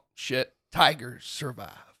Gators, oh, shit, Tigers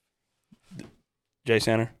survive. Jay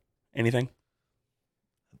Center, anything?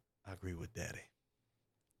 I agree with Daddy.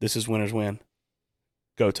 This is Winners Win.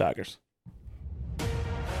 Go Tigers.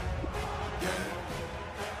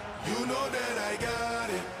 You know that I got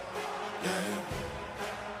it. Yeah.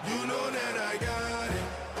 You know